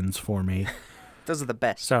raisins for me? Those are the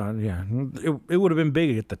best. So, yeah, it would have been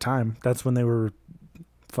big at the time. That's when they were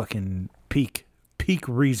fucking peak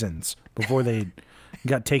reasons before they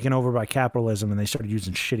got taken over by capitalism and they started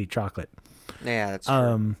using shitty chocolate. Yeah, that's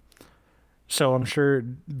true. So I'm sure,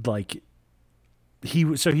 like, he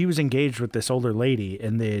was engaged with this older lady,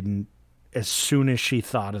 and then as soon as she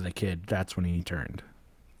thought of the kid, that's when he turned.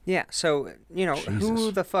 Yeah, so, Jesus. Who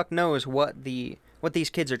the fuck knows what these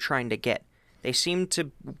kids are trying to get? They seem to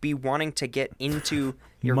be wanting to get into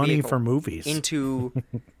your money vehicle, for movies. Into,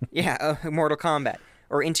 Mortal Kombat,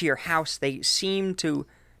 or into your house. They seem to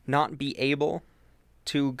not be able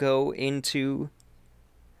to go into,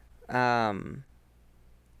 sorry,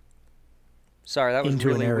 that was into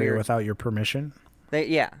really an area weird. without your permission?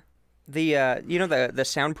 The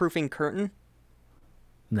soundproofing curtain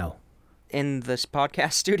No. in this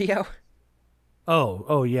podcast studio.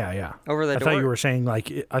 Oh, yeah. Over the door. I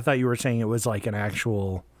thought you were saying it was like an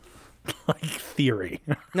actual, like, theory.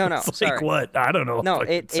 No, It's sorry. like what? I don't know. No,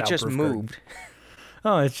 it just Soundproof moved. curtain.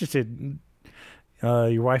 Oh, it's just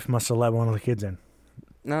your wife must have let one of the kids in.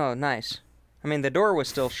 Oh, nice. I mean, the door was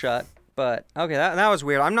still shut, but okay, that was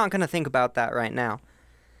weird. I'm not going to think about that right now.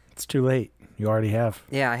 It's too late. You already have.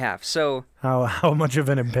 Yeah, I have. So how much of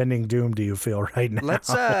an impending doom do you feel right now? let's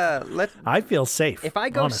I feel safe. if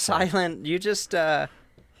I go honestly. silent, you just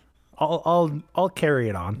I'll carry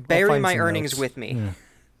it on. I'll bury find my some earnings notes. with me. Yeah.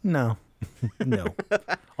 No. No.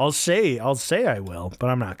 I'll say I will, but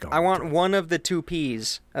I'm not going. I want one of the 2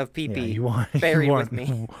 P's of PP Yeah, you want buried you with want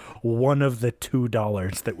me. one of the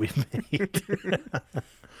 $2 that we've made.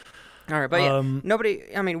 All right, but yeah,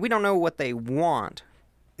 nobody. I mean, we don't know what they want.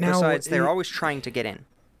 Now, Besides, they're always trying to get in.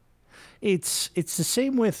 It's the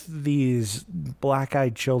same with these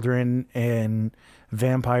black-eyed children and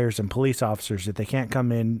vampires and police officers that they can't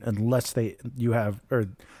come in unless they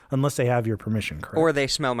have your permission, correct? Or they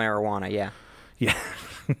smell marijuana, yeah. Yeah.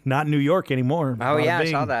 Not in New York anymore. Oh, Bada yeah, I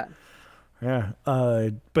bing. saw that. Yeah.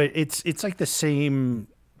 But it's like the same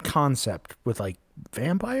concept with, like,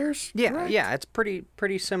 vampires. Yeah, correct? yeah, it's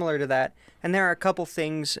pretty similar to that. And there are a couple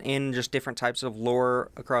things in just different types of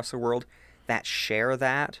lore across the world that share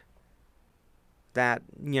that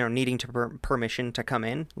needing to permission to come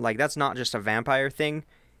in. Like that's not just a vampire thing.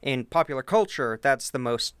 In popular culture, that's the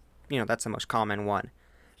most common one.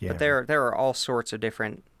 Yeah. But there are all sorts of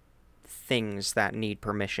different things that need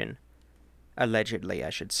permission. Allegedly, I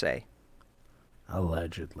should say.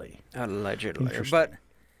 Allegedly. But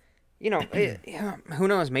who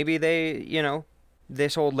knows? Maybe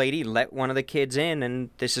this old lady let one of the kids in, and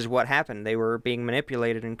this is what happened. They were being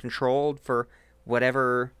manipulated and controlled for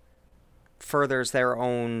whatever furthers their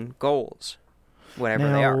own goals,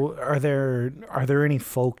 whatever they are. Now, are there any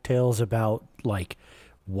folk tales about like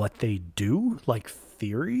what they do, like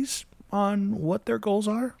theories on what their goals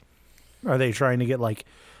are? Are they trying to get like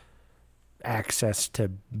access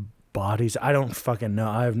to bodies? I don't fucking know.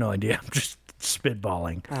 I have no idea. I'm just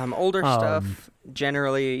spitballing. Older stuff,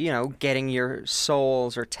 generally, getting your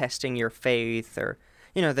souls or testing your faith or,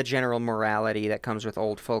 the general morality that comes with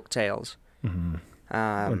old folk tales. Mm-hmm.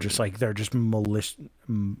 Or just like they're just malicious.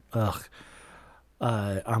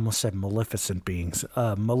 I almost said maleficent beings.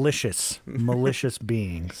 Malicious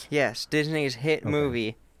beings. Yes, Disney's hit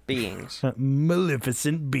movie, Beings.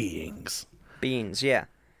 Maleficent beings. Beings, yeah.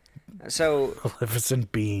 So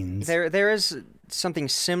Maleficent beings. there is something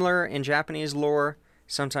similar in Japanese lore.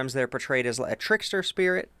 Sometimes they're portrayed as a trickster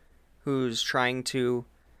spirit who's trying to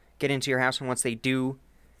get into your house, and once they do,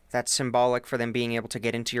 that's symbolic for them being able to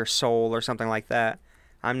get into your soul or something like that.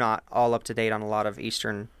 I'm not all up to date on a lot of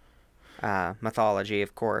Eastern mythology,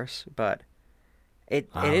 of course, but it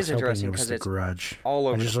is interesting because it's Grudge. all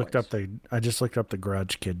over. I just looked place. up the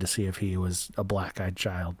Grudge kid to see if he was a black-eyed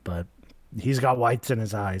child, but he's got whites in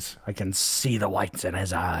his eyes. I can see the whites in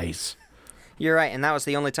his eyes. You're right, and that was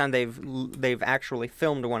the only time they've actually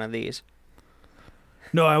filmed one of these.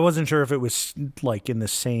 No, I wasn't sure if it was like in the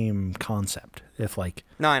same concept. If like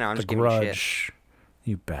No, I know. I'm the just giving you shit. Grudge,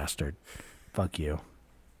 you bastard. Fuck you.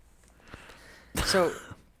 So,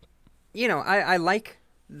 I like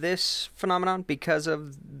this phenomenon because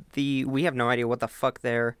of we have no idea what the fuck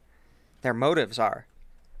their motives are.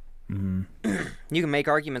 Mm-hmm. You can make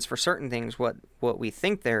arguments for certain things, what we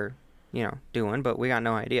think they're, doing, but we got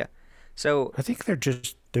no idea. So I think they're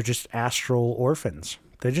just astral orphans.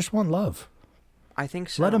 They just want love. I think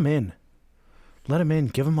so. Let them in. Let them in.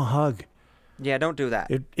 Give them a hug. Yeah, don't do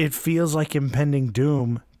that. It feels like impending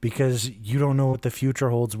doom because you don't know what the future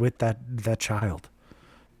holds with that child.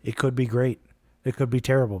 It could be great. It could be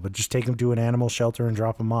terrible, but just take them to an animal shelter and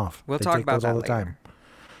drop them off. We'll They talk take about those all that the later.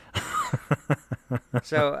 time.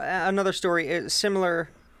 So another story is similar,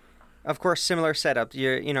 of course, similar setup.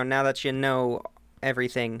 Now that you know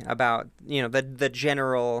everything about the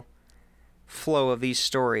general flow of these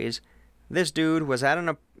stories, this dude was at an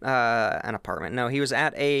apartment. No, he was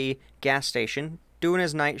at a gas station doing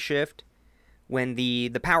his night shift when the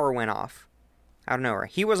power went off out of nowhere.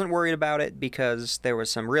 He wasn't worried about it because there was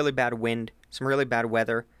some really bad wind, some really bad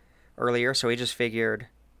weather earlier, so he just figured,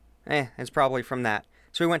 it's probably from that.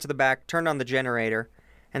 So he went to the back, turned on the generator,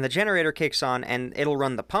 and the generator kicks on, and it'll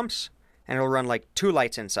run the pumps, and it'll run like 2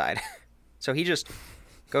 lights inside. So he just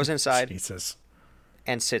goes inside Jesus.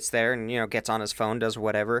 and sits there and, gets on his phone, does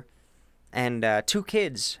whatever. And 2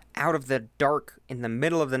 kids, out of the dark, in the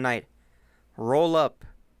middle of the night, roll up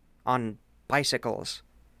on bicycles.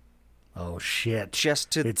 Oh, shit.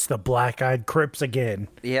 It's the black-eyed Crips again.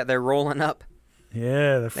 Yeah, they're rolling up.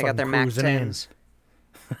 Yeah, They got their Mac 10s.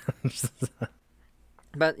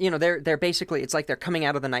 But, they're basically, it's like they're coming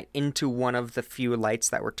out of the night into one of the few lights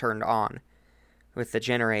that were turned on with the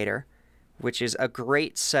generator, which is a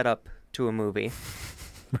great setup to a movie.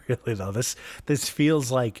 Really, though. This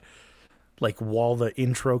feels like while the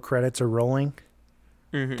intro credits are rolling,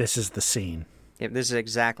 this is the scene. Yeah, this is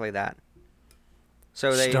exactly that.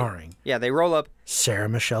 So Starring. Yeah, they roll up. Sarah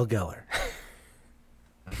Michelle gellar.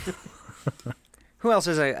 Who else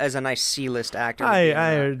is a nice C-list actor I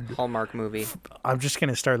in a Hallmark movie? I'm just going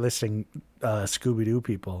to start listing Scooby-Doo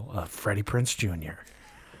people. Freddie Prinze Jr.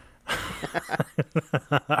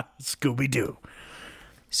 Scooby-Doo.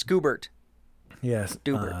 Scoobert. Yes.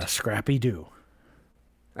 Doobert. Scrappy-Doo.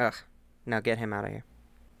 Ugh. Now get him out of here.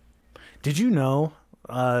 Did you know,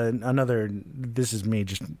 this is me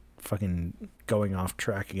just fucking going off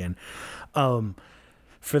track again. I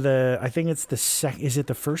think it's is it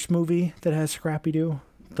the first movie that has Scrappy-Doo?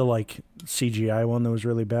 The CGI one that was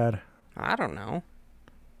really bad? I don't know.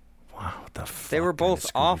 Wow, what the fuck? They were both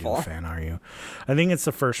awful. Fan are you? I think it's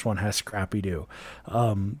the first one has Scrappy-Doo.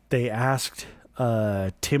 They asked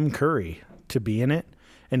Tim Curry to be in it,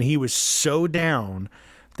 and he was so down.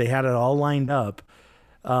 They had it all lined up,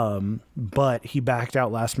 But he backed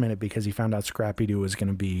out last minute because he found out Scrappy-Doo was going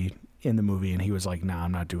to be in the movie, and he was like, nah,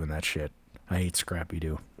 I'm not doing that shit. I hate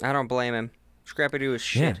Scrappy-Doo. I don't blame him. Scrappy-Doo is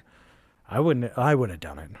shit. Yeah. I would have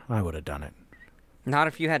done it. I would have done it. Not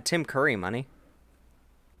if you had Tim Curry money.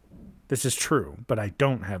 This is true, but I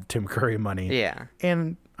don't have Tim Curry money. Yeah.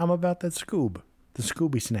 And I'm about that Scoob. The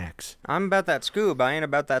Scooby snacks. I'm about that Scoob. I ain't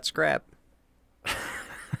about that scrap.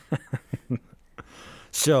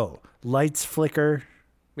 So, lights flicker.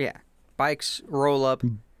 Yeah. Bikes roll up.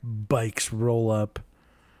 Bikes roll up.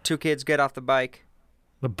 Two kids get off the bike.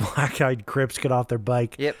 The black-eyed Crips get off their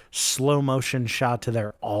bike. Yep. Slow motion shot to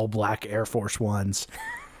their all-black Air Force Ones.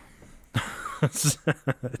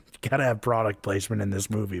 Gotta have product placement in this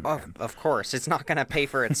movie, man. Of course. It's not going to pay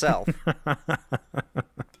for itself.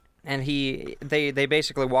 And they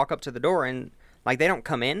basically walk up to the door and, like, they don't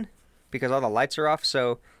come in because all the lights are off,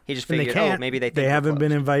 so he just figured, oh, maybe they think they we're haven't been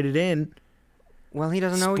closed. invited in. Well, he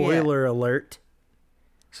doesn't know yet. Spoiler alert.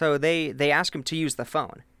 So they ask him to use the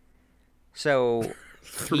phone. So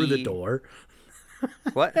Through the door.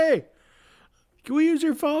 What? Hey, can we use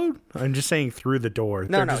your phone? I'm just saying through the door.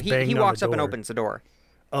 No, They're no. just He banging on walks the up and door. opens the door.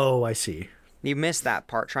 Oh, I see. You missed that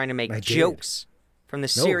part, trying to make I did. jokes from the No,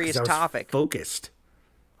 'cause serious I was topic. Focused.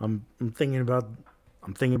 I'm thinking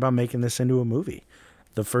about making this into a movie.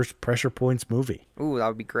 The first Pressure Points movie. Ooh, that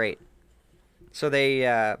would be great. So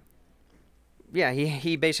they,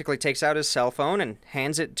 he basically takes out his cell phone and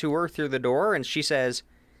hands it to her through the door, and she says,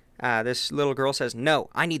 this little girl says, "No,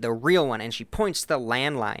 I need the real one," and she points to the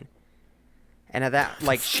landline. And at that,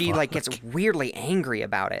 like, she like gets weirdly angry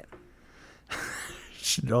about it.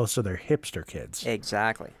 Oh, so they're hipster kids.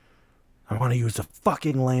 Exactly. I want to use the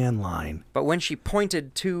fucking landline. But when she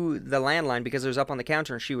pointed to the landline because it was up on the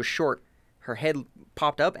counter and she was short, her head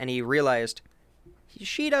popped up and he realized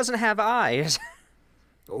she doesn't have eyes.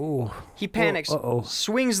 Oh. He panics,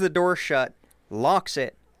 swings the door shut, locks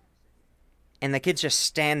it, and the kids just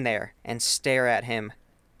stand there and stare at him,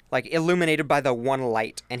 like illuminated by the one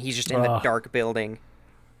light, and he's just in the dark building.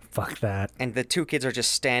 Fuck that. And the two kids are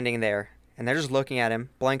just standing there, and they're just looking at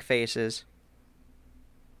him, blank faces.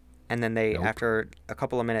 And then they, after a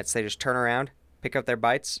couple of minutes, they just turn around, pick up their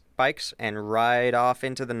bikes, and ride off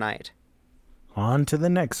into the night. On to the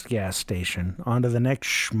next gas station. On to the next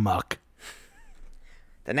schmuck.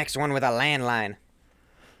 The next one with a landline.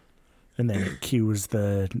 And then it cues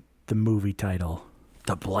the movie title.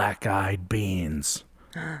 The Black-Eyed Beans.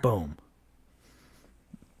 Boom.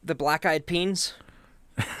 The Black-Eyed Peens.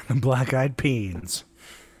 The Black-Eyed Peens.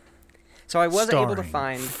 So I was able to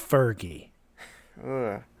Starring find Fergie.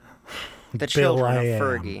 the Bill children I of Am.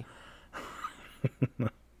 Fergie.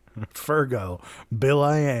 Fergo. Bill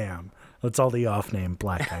I Am. That's all the off-name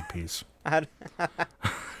Black-Eyed Peas.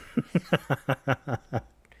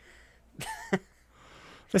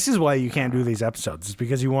 This is why you can't do these episodes. It's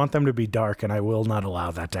because you want them to be dark, and I will not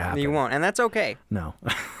allow that to happen. You won't, and that's okay. No.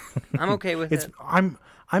 I'm okay with it.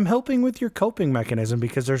 I'm helping with your coping mechanism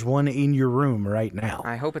because there's one in your room right now.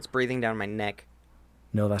 I hope it's breathing down my neck.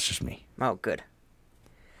 No, that's just me. Oh, good.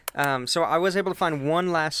 So I was able to find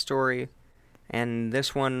one last story, and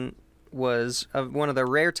this one was one of the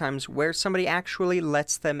rare times where somebody actually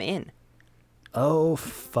lets them in. Oh,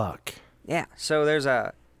 fuck. Yeah, so there's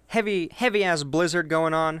a heavy-ass blizzard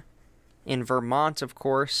going on in Vermont, of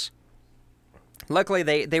course. Luckily,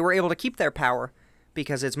 they were able to keep their power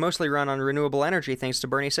because it's mostly run on renewable energy thanks to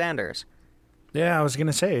Bernie Sanders. Yeah, I was going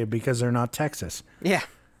to say, because they're not Texas. Yeah.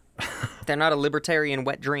 They're not a libertarian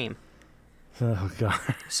wet dream. Oh, God.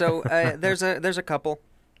 So there's a couple.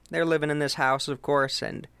 They're living in this house, of course,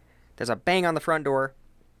 and there's a bang on the front door.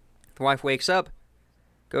 The wife wakes up,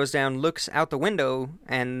 goes down, looks out the window,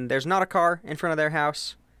 and there's not a car in front of their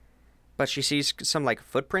house, but she sees some, like,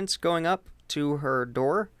 footprints going up to her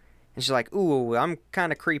door, and she's like, ooh, I'm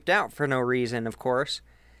kind of creeped out for no reason, of course.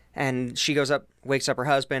 And she goes up, wakes up her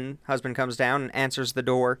husband. Husband comes down and answers the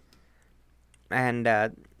door, and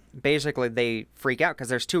basically they freak out because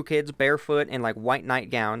there's two kids barefoot in, like, white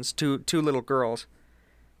nightgowns, two little girls,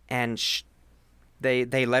 and they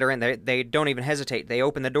let her in. They don't even hesitate. They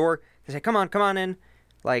open the door. They say, come on in.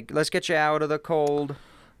 Like, let's get you out of the cold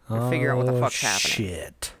and figure out what the fuck's happening.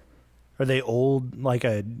 Shit. Are they old, like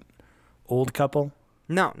a old couple?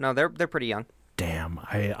 No, they're pretty young. Damn,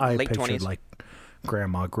 I Late pictured 20s. like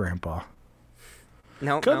grandma, grandpa.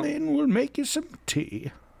 No, Come in, we'll make you some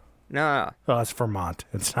tea. No. Oh, that's Vermont.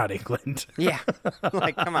 It's not England. Yeah.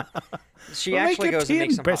 Like, come on. She We'll make actually you goes tea and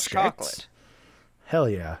makes and some biscuits. hot chocolate. Hell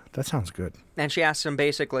yeah, that sounds good. And she asks him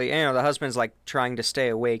basically, the husband's like trying to stay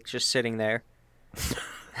awake, just sitting there.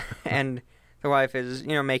 And the wife is,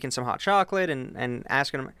 making some hot chocolate and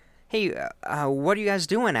asking him, hey, what are you guys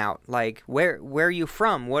doing out? Like, where are you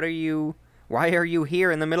from? Why are you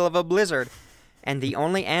here in the middle of a blizzard? And the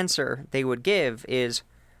only answer they would give is,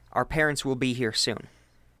 our parents will be here soon.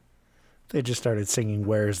 They just started singing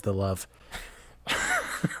 "Where's the Love."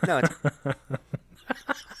 No, it's,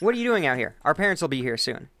 what are you doing out here? Our parents will be here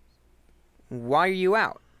soon. Why are you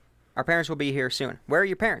out? Our parents will be here soon. Where are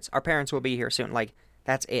your parents? Our parents will be here soon. Like,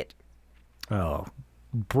 that's it. Oh,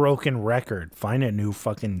 broken record. Find a new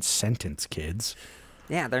fucking sentence, kids.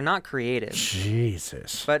 Yeah, they're not creative.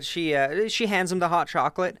 Jesus. But she hands them the hot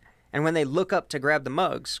chocolate, and when they look up to grab the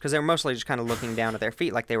mugs, because they're mostly just kind of looking down at their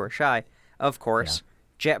feet like they were shy, of course,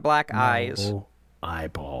 jet black eyes. No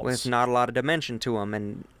eyeballs. With not a lot of dimension to them,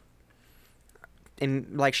 and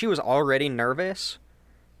like she was already nervous,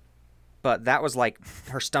 but that was like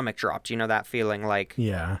her stomach dropped. You know that feeling, like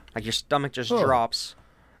Yeah. like your stomach just drops.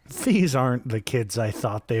 These aren't the kids I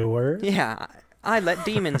thought they were. Yeah, I let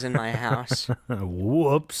demons in my house.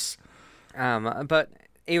 Whoops. But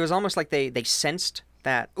it was almost like they sensed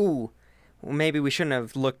that, ooh, maybe we shouldn't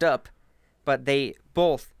have looked up, but they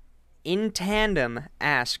both, in tandem,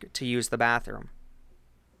 ask to use the bathroom.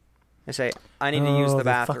 They say, I need to use the they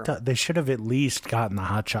bathroom. fucked up. They should have at least gotten the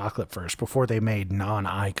hot chocolate first before they made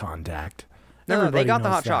non-eye contact. No, they Everybody got the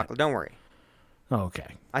knows hot that. chocolate. Don't worry.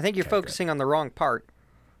 Okay. I think you're focusing on the wrong part.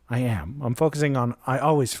 I am. I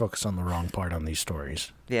always focus on the wrong part on these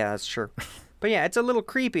stories. Yeah, that's true. But yeah, it's a little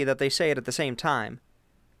creepy that they say it at the same time.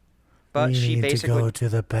 But we she need basically... to go to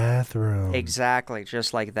the bathroom. Exactly,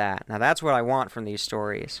 just like that. Now that's what I want from these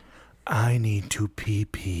stories. I need to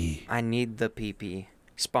pee-pee. I need the pee-pee.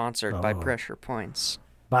 Sponsored by Pressure Points.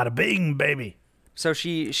 Bada bing, baby. So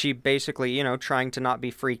she basically, trying to not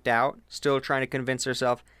be freaked out, still trying to convince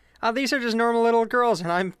herself, oh, these are just normal little girls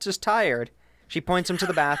and I'm just tired. She points them to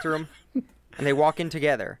the bathroom, and they walk in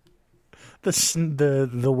together.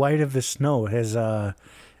 The white of the snow has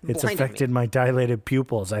it's Blinded affected me. my dilated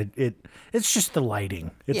pupils. It's just the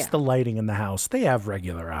lighting. It's the lighting in the house. They have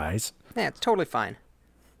regular eyes. Yeah, it's totally fine.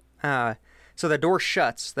 So the door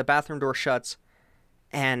shuts, the bathroom door shuts,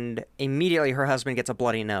 and immediately her husband gets a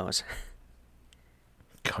bloody nose.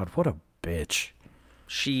 God, what a bitch.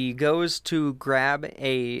 She goes to grab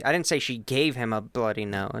I didn't say she gave him a bloody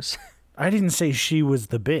nose. I didn't say she was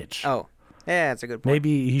the bitch. Oh, yeah, that's a good point.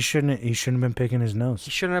 Maybe he shouldn't have been picking his nose.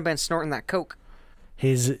 He shouldn't have been snorting that coke.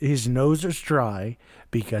 His nose is dry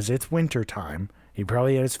because it's winter time. He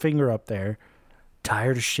probably had his finger up there,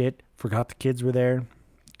 tired of shit, forgot the kids were there,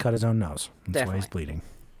 cut his own nose. That's why he's bleeding.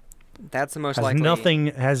 That's the most Has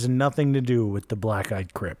likely. has nothing to do with the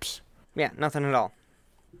black-eyed Crips. Yeah, nothing at all.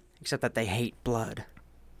 Except that they hate blood.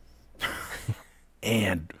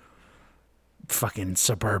 And fucking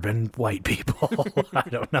suburban white people. I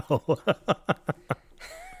don't know.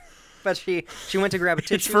 But she went to grab a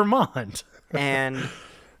tissue. It's Vermont. And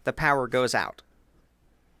the power goes out.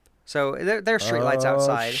 So there's streetlights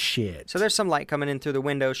outside. Shit. So there's some light coming in through the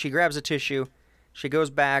window. She grabs a tissue. She goes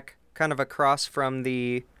back kind of across from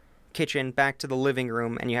the kitchen back to the living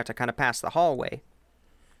room, and you have to kind of pass the hallway.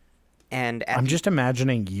 And I'm just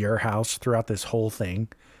imagining your house throughout this whole thing.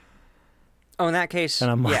 Oh, in that case,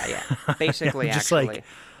 And I'm like, yeah. Basically, I'm just actually.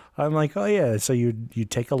 I'm like, oh yeah. So you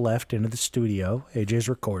take a left into the studio. AJ's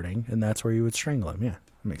recording, and that's where you would strangle him. Yeah,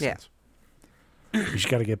 that makes sense. You just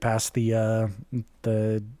got to get past the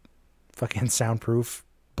fucking soundproof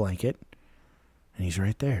blanket, and he's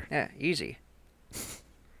right there. Yeah, easy.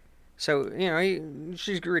 So,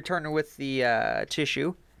 she's returning with the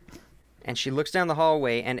tissue, and she looks down the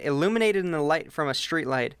hallway, and illuminated in the light from a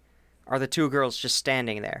streetlight are the two girls just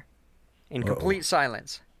standing there in complete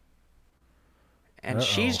silence. And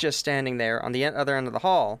she's just standing there on the other end of the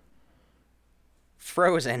hall,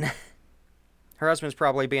 frozen. Her husband's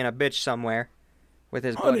probably being a bitch somewhere with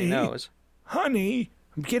his bloody nose. Honey,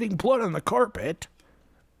 I'm getting blood on the carpet.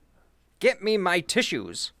 Get me my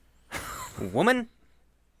tissues, woman.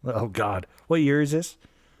 Oh, God. What year is this?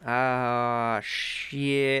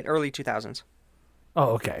 Shit. Early 2000s.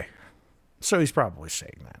 Oh, okay. So he's probably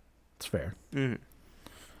saying that. It's fair. Mm-hmm.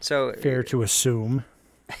 So Fair to assume.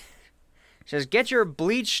 says, get your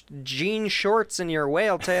bleached jean shorts and your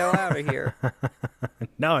whale tail out of here.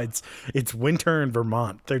 No, it's winter in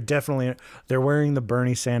Vermont. They're wearing the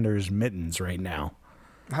Bernie Sanders mittens right now.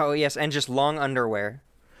 Oh, yes, and just long underwear.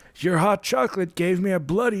 Your hot chocolate gave me a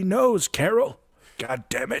bloody nose, Carol. God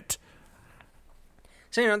damn it.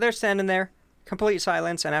 So, they're standing there, complete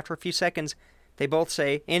silence, and after a few seconds, they both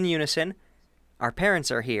say, in unison, our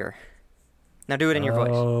parents are here. Now do it in your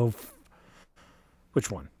voice.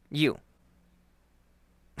 Which one? You.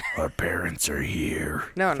 Our parents are here.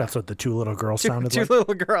 No. That's what the two little girls sounded Two like.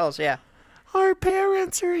 little girls, yeah. Our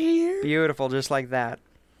parents are here. Beautiful, just like that.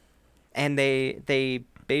 And they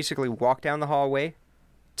basically walk down the hallway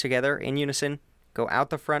together in unison, go out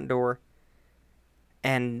the front door,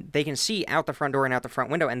 and they can see out the front door and out the front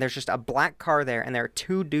window, and there's just a black car there, and there are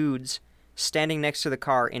two dudes standing next to the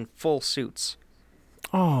car in full suits.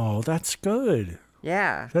 Oh, that's good.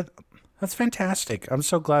 Yeah. That's fantastic. I'm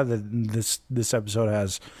so glad that this episode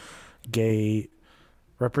has gay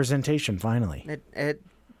representation finally. It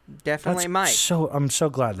definitely might. I'm so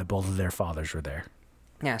glad that both of their fathers were there.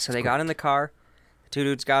 Yeah, so they got in the car. The two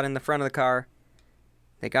dudes got in the front of the car.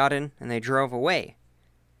 They got in, and they drove away.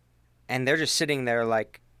 And they're just sitting there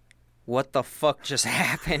like, what the fuck just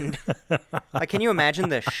happened? Like, can you imagine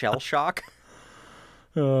the shell shock?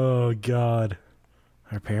 Oh, God.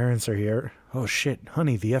 Our parents are here. Oh, shit.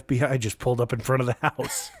 Honey, the FBI just pulled up in front of the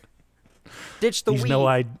house. Ditch the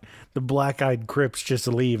weed. The black-eyed Crips just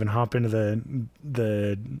leave and hop into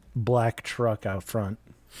the black truck out front.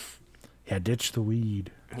 Yeah, ditch the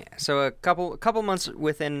weed. Yeah, so a couple months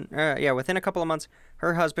within a couple of months,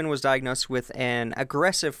 her husband was diagnosed with an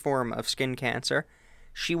aggressive form of skin cancer.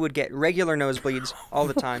 She would get regular nosebleeds all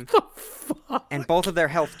the time. What the fuck? And both of their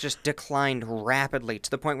health just declined rapidly to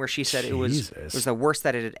the point where she said it was the worst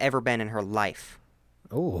that it had ever been in her life.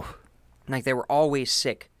 Oh. Like, they were always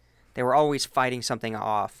sick. They were always fighting something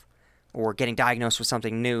off or getting diagnosed with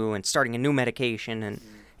something new and starting a new medication, and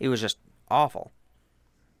it was just awful.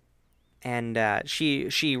 And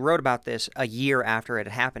she wrote about this a year after it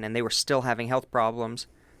had happened, and they were still having health problems.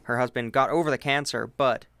 Her husband got over the cancer,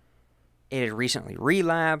 but it had recently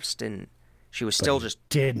relapsed, and she was still just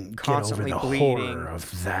constantly get over the bleeding. horror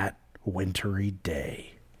of that wintry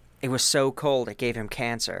day. It was so cold it gave him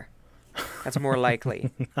cancer. That's more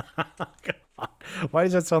likely. Why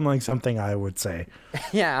does that sound like something I would say?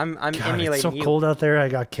 Yeah, I'm God, emulating it's so you. cold out there, I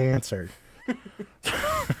got cancer.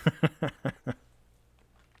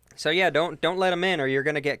 So yeah, don't let him in, or you're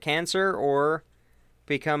gonna get cancer or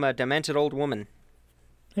become a demented old woman.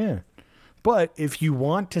 Yeah. But if you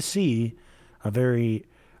want to see a very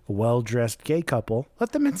well-dressed gay couple,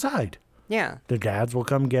 let them inside. Yeah. Their dads will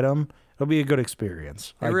come get them. It'll be a good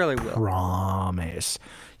experience. It really will. Promise.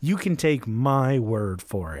 You can take my word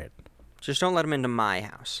for it. Just don't let them into my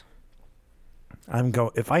house.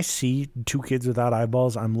 If I see two kids without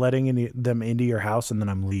eyeballs, I'm letting them into your house, and then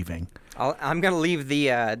I'm leaving. I'm gonna leave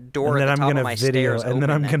the door and then at the top of my stairs open. And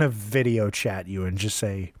then I'm gonna video chat you and just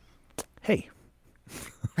say, "Hey,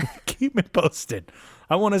 keep me posted.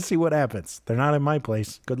 I want to see what happens. They're not in my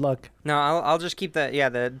place. Good luck." No, I'll just keep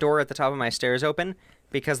the door at the top of my stairs open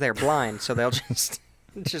because they're blind, so they'll just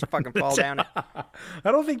fucking fall down.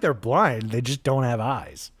 I don't think they're blind. They just don't have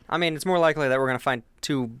eyes. I mean, it's more likely that we're gonna find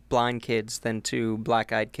two blind kids than two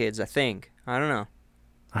black-eyed kids. I think. I don't know.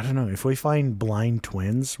 If we find blind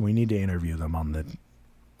twins, we need to interview them on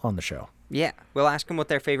the show. Yeah, we'll ask them what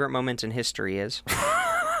their favorite moment in history is.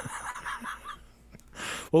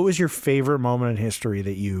 What was your favorite moment in history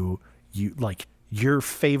that you like? Your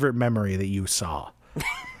favorite memory that you saw?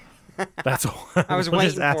 That's all. I was we'll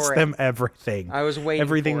waiting just ask for them everything. I was waiting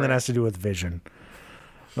everything for that it. has to do with vision.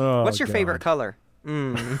 Oh, What's your God. favorite color?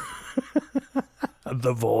 The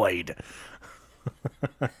void.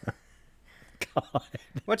 God.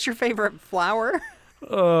 What's your favorite flower?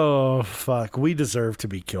 Oh, fuck. We deserve to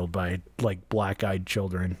be killed by, like, black-eyed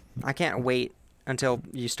children. I can't wait until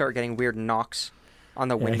you start getting weird knocks on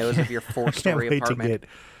the windows of your four-story apartment.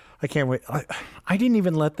 I can't wait. I didn't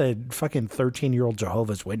even let the fucking 13-year-old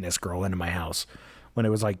Jehovah's Witness girl into my house when it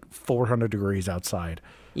was, like, 400 degrees outside.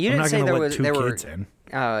 You I'm didn't not say gonna there let was two there kids were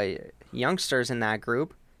in. youngsters in that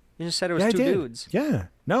group. You just said it was Yeah, two I did. dudes. Yeah.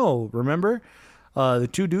 No, remember? The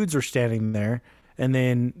two dudes were standing there, and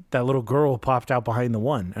then that little girl popped out behind the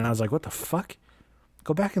one. And I was like, what the fuck?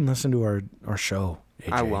 Go back and listen to our show,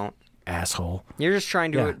 AJ. I won't. Asshole. You're just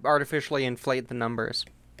trying to Yeah. artificially inflate the numbers.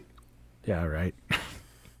 Yeah, right.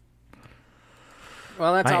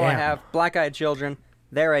 Well, that's I all I am. have. Black-eyed children.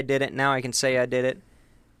 There, I did it. Now I can say I did it.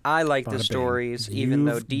 I like the Bada bing. stories, even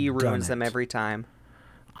though You've D done ruins them it. every time.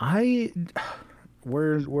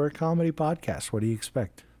 We're a comedy podcast. What do you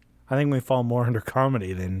expect? I think we fall more under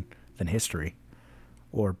comedy than history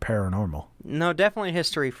or paranormal. No, definitely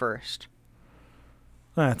history first.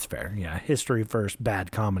 That's fair. Yeah, history first,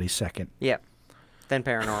 bad comedy second. Yep. Then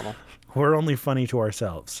paranormal. We're only funny to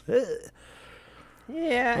ourselves.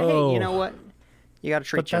 Yeah, Oh. hey, you know what? You gotta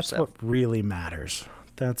treat But that's yourself. what really matters.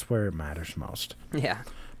 That's where it matters most. Yeah.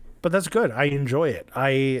 But that's good. I enjoy it.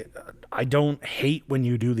 I don't hate when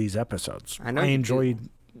you do these episodes. I know you do.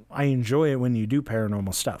 I enjoy it when you do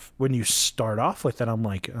paranormal stuff. When you start off with it, I'm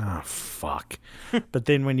like, oh fuck. But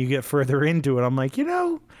then when you get further into it, I'm like,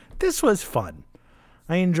 this was fun.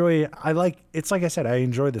 It's like I said, I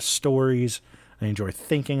enjoy the stories. I enjoy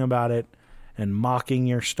thinking about it and mocking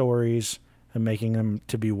your stories and making them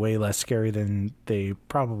to be way less scary than they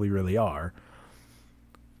probably really are.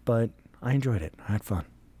 But I enjoyed it. I had fun.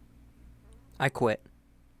 I quit.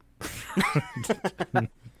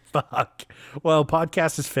 Fuck. Well,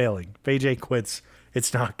 podcast is failing. If AJ quits,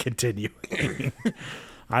 it's not continuing.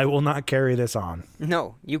 I will not carry this on.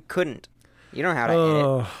 No, you couldn't. You don't know how to edit.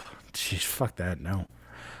 Oh, jeez, fuck that. No.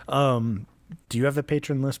 Do you have the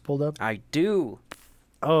patron list pulled up? I do.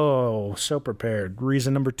 Oh, so prepared.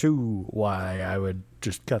 Reason number 2 why I would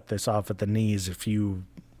just cut this off at the knees if you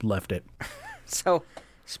left it. So,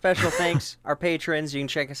 special thanks, our patrons. You can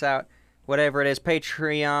check us out, whatever it is,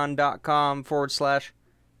 patreon.com/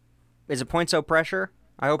 Is it Point So Pressure?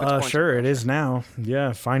 I hope it's Point Sure, So it is now.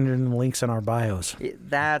 Yeah, find it in the links in our bios.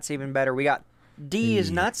 That's even better. We got D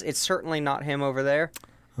is Nuts. It's certainly not him over there.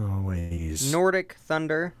 Always. Nordic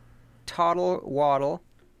Thunder, Toddle Waddle,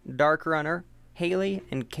 Dark Runner, Haley,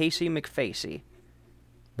 and Casey McFacey.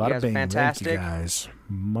 Bada guys are bing. fantastic. Thank you guys.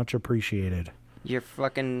 Much appreciated. You're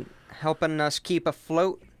fucking helping us keep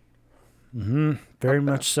afloat, Very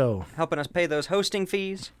much so. helping us pay those hosting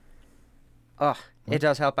fees. Ugh, it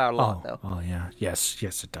does help out a lot, though. Oh, yeah. Yes,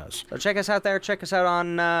 it does. So check us out there. Check us out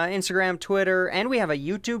on Instagram, Twitter, and we have a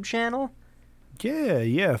YouTube channel.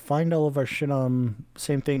 Yeah. Find all of our shit on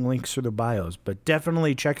same thing, links through the bios. But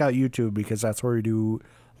definitely check out YouTube because that's where we do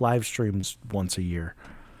live streams once a year.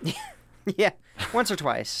 Yeah, once or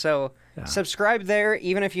twice. So subscribe there,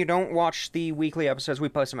 even if you don't watch the weekly episodes. We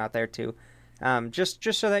post them out there too. Just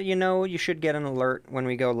so that you know, you should get an alert when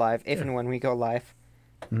we go live, if and when we go live.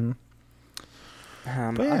 Mm-hmm.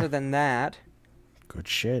 Other than that, good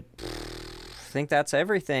shit. I think that's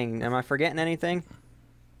everything. Am I forgetting anything?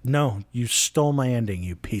 No, you stole my ending,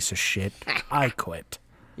 you piece of shit. I quit.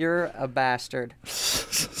 You're a bastard.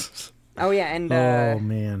 Oh, yeah, and oh,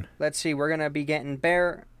 man. let's see. We're going to be getting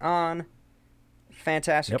Bear on.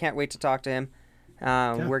 Fantastic. Yep. Can't wait to talk to him.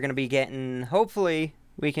 We're going to be getting, hopefully,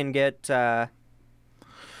 we can get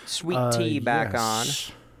Sweet Tea back on.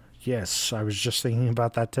 Yes, I was just thinking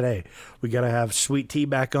about that today. We got to have Sweet Tea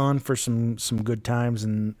back on for some good times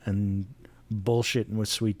and bullshitting with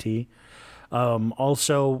Sweet Tea.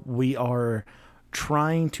 Also, we are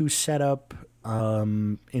trying to set up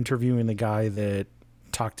interviewing the guy that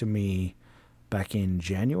talked to me back in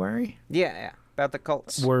January. Yeah, about the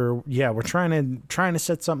cults. We're trying to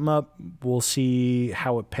set something up. We'll see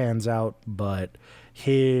how it pans out, but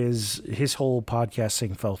his whole podcast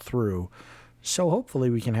thing fell through. So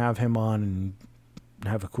hopefully we can have him on and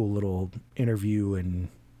have a cool little interview and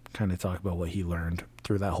kind of talk about what he learned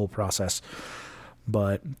through that whole process.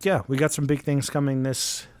 But yeah, we got some big things coming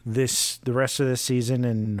the rest of this season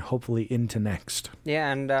and hopefully into next.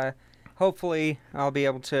 Yeah, and hopefully I'll be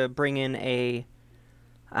able to bring in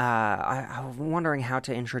I'm wondering how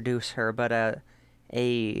to introduce her, but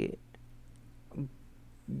a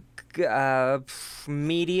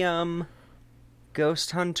medium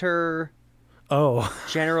ghost hunter. Oh,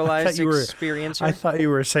 generalized experiencer. I thought you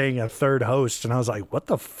were saying a third host, and I was like, "What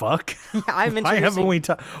the fuck? Why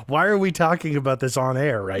are we talking about this on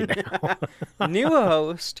air right now?" New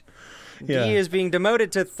host. Yeah. D is being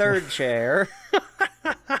demoted to third chair.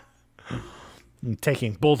 I'm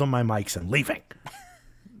taking both of my mics and leaving.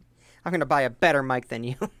 I'm gonna buy a better mic than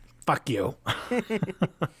you. Fuck you.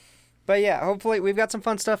 But yeah, hopefully we've got some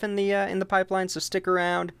fun stuff in the pipeline. So stick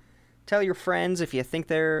around. Tell your friends if you think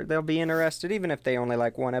they'll be interested, even if they only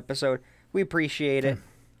like one episode. We appreciate it.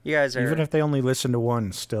 You guys are... Even if they only listen to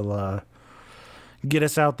one, still get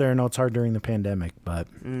us out there. I know it's hard during the pandemic, but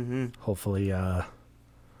hopefully... Oh,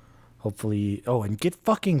 and get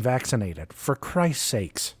fucking vaccinated. For Christ's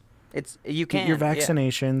sakes. You can. Get your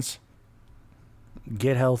vaccinations. Yeah.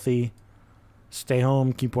 Get healthy. Stay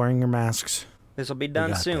home. Keep wearing your masks. This will be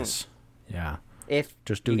done soon. This. Yeah. If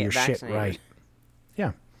just do you your shit right.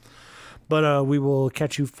 Yeah. But we will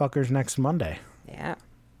catch you fuckers next Monday. Yeah.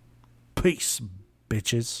 Peace,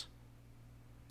 bitches.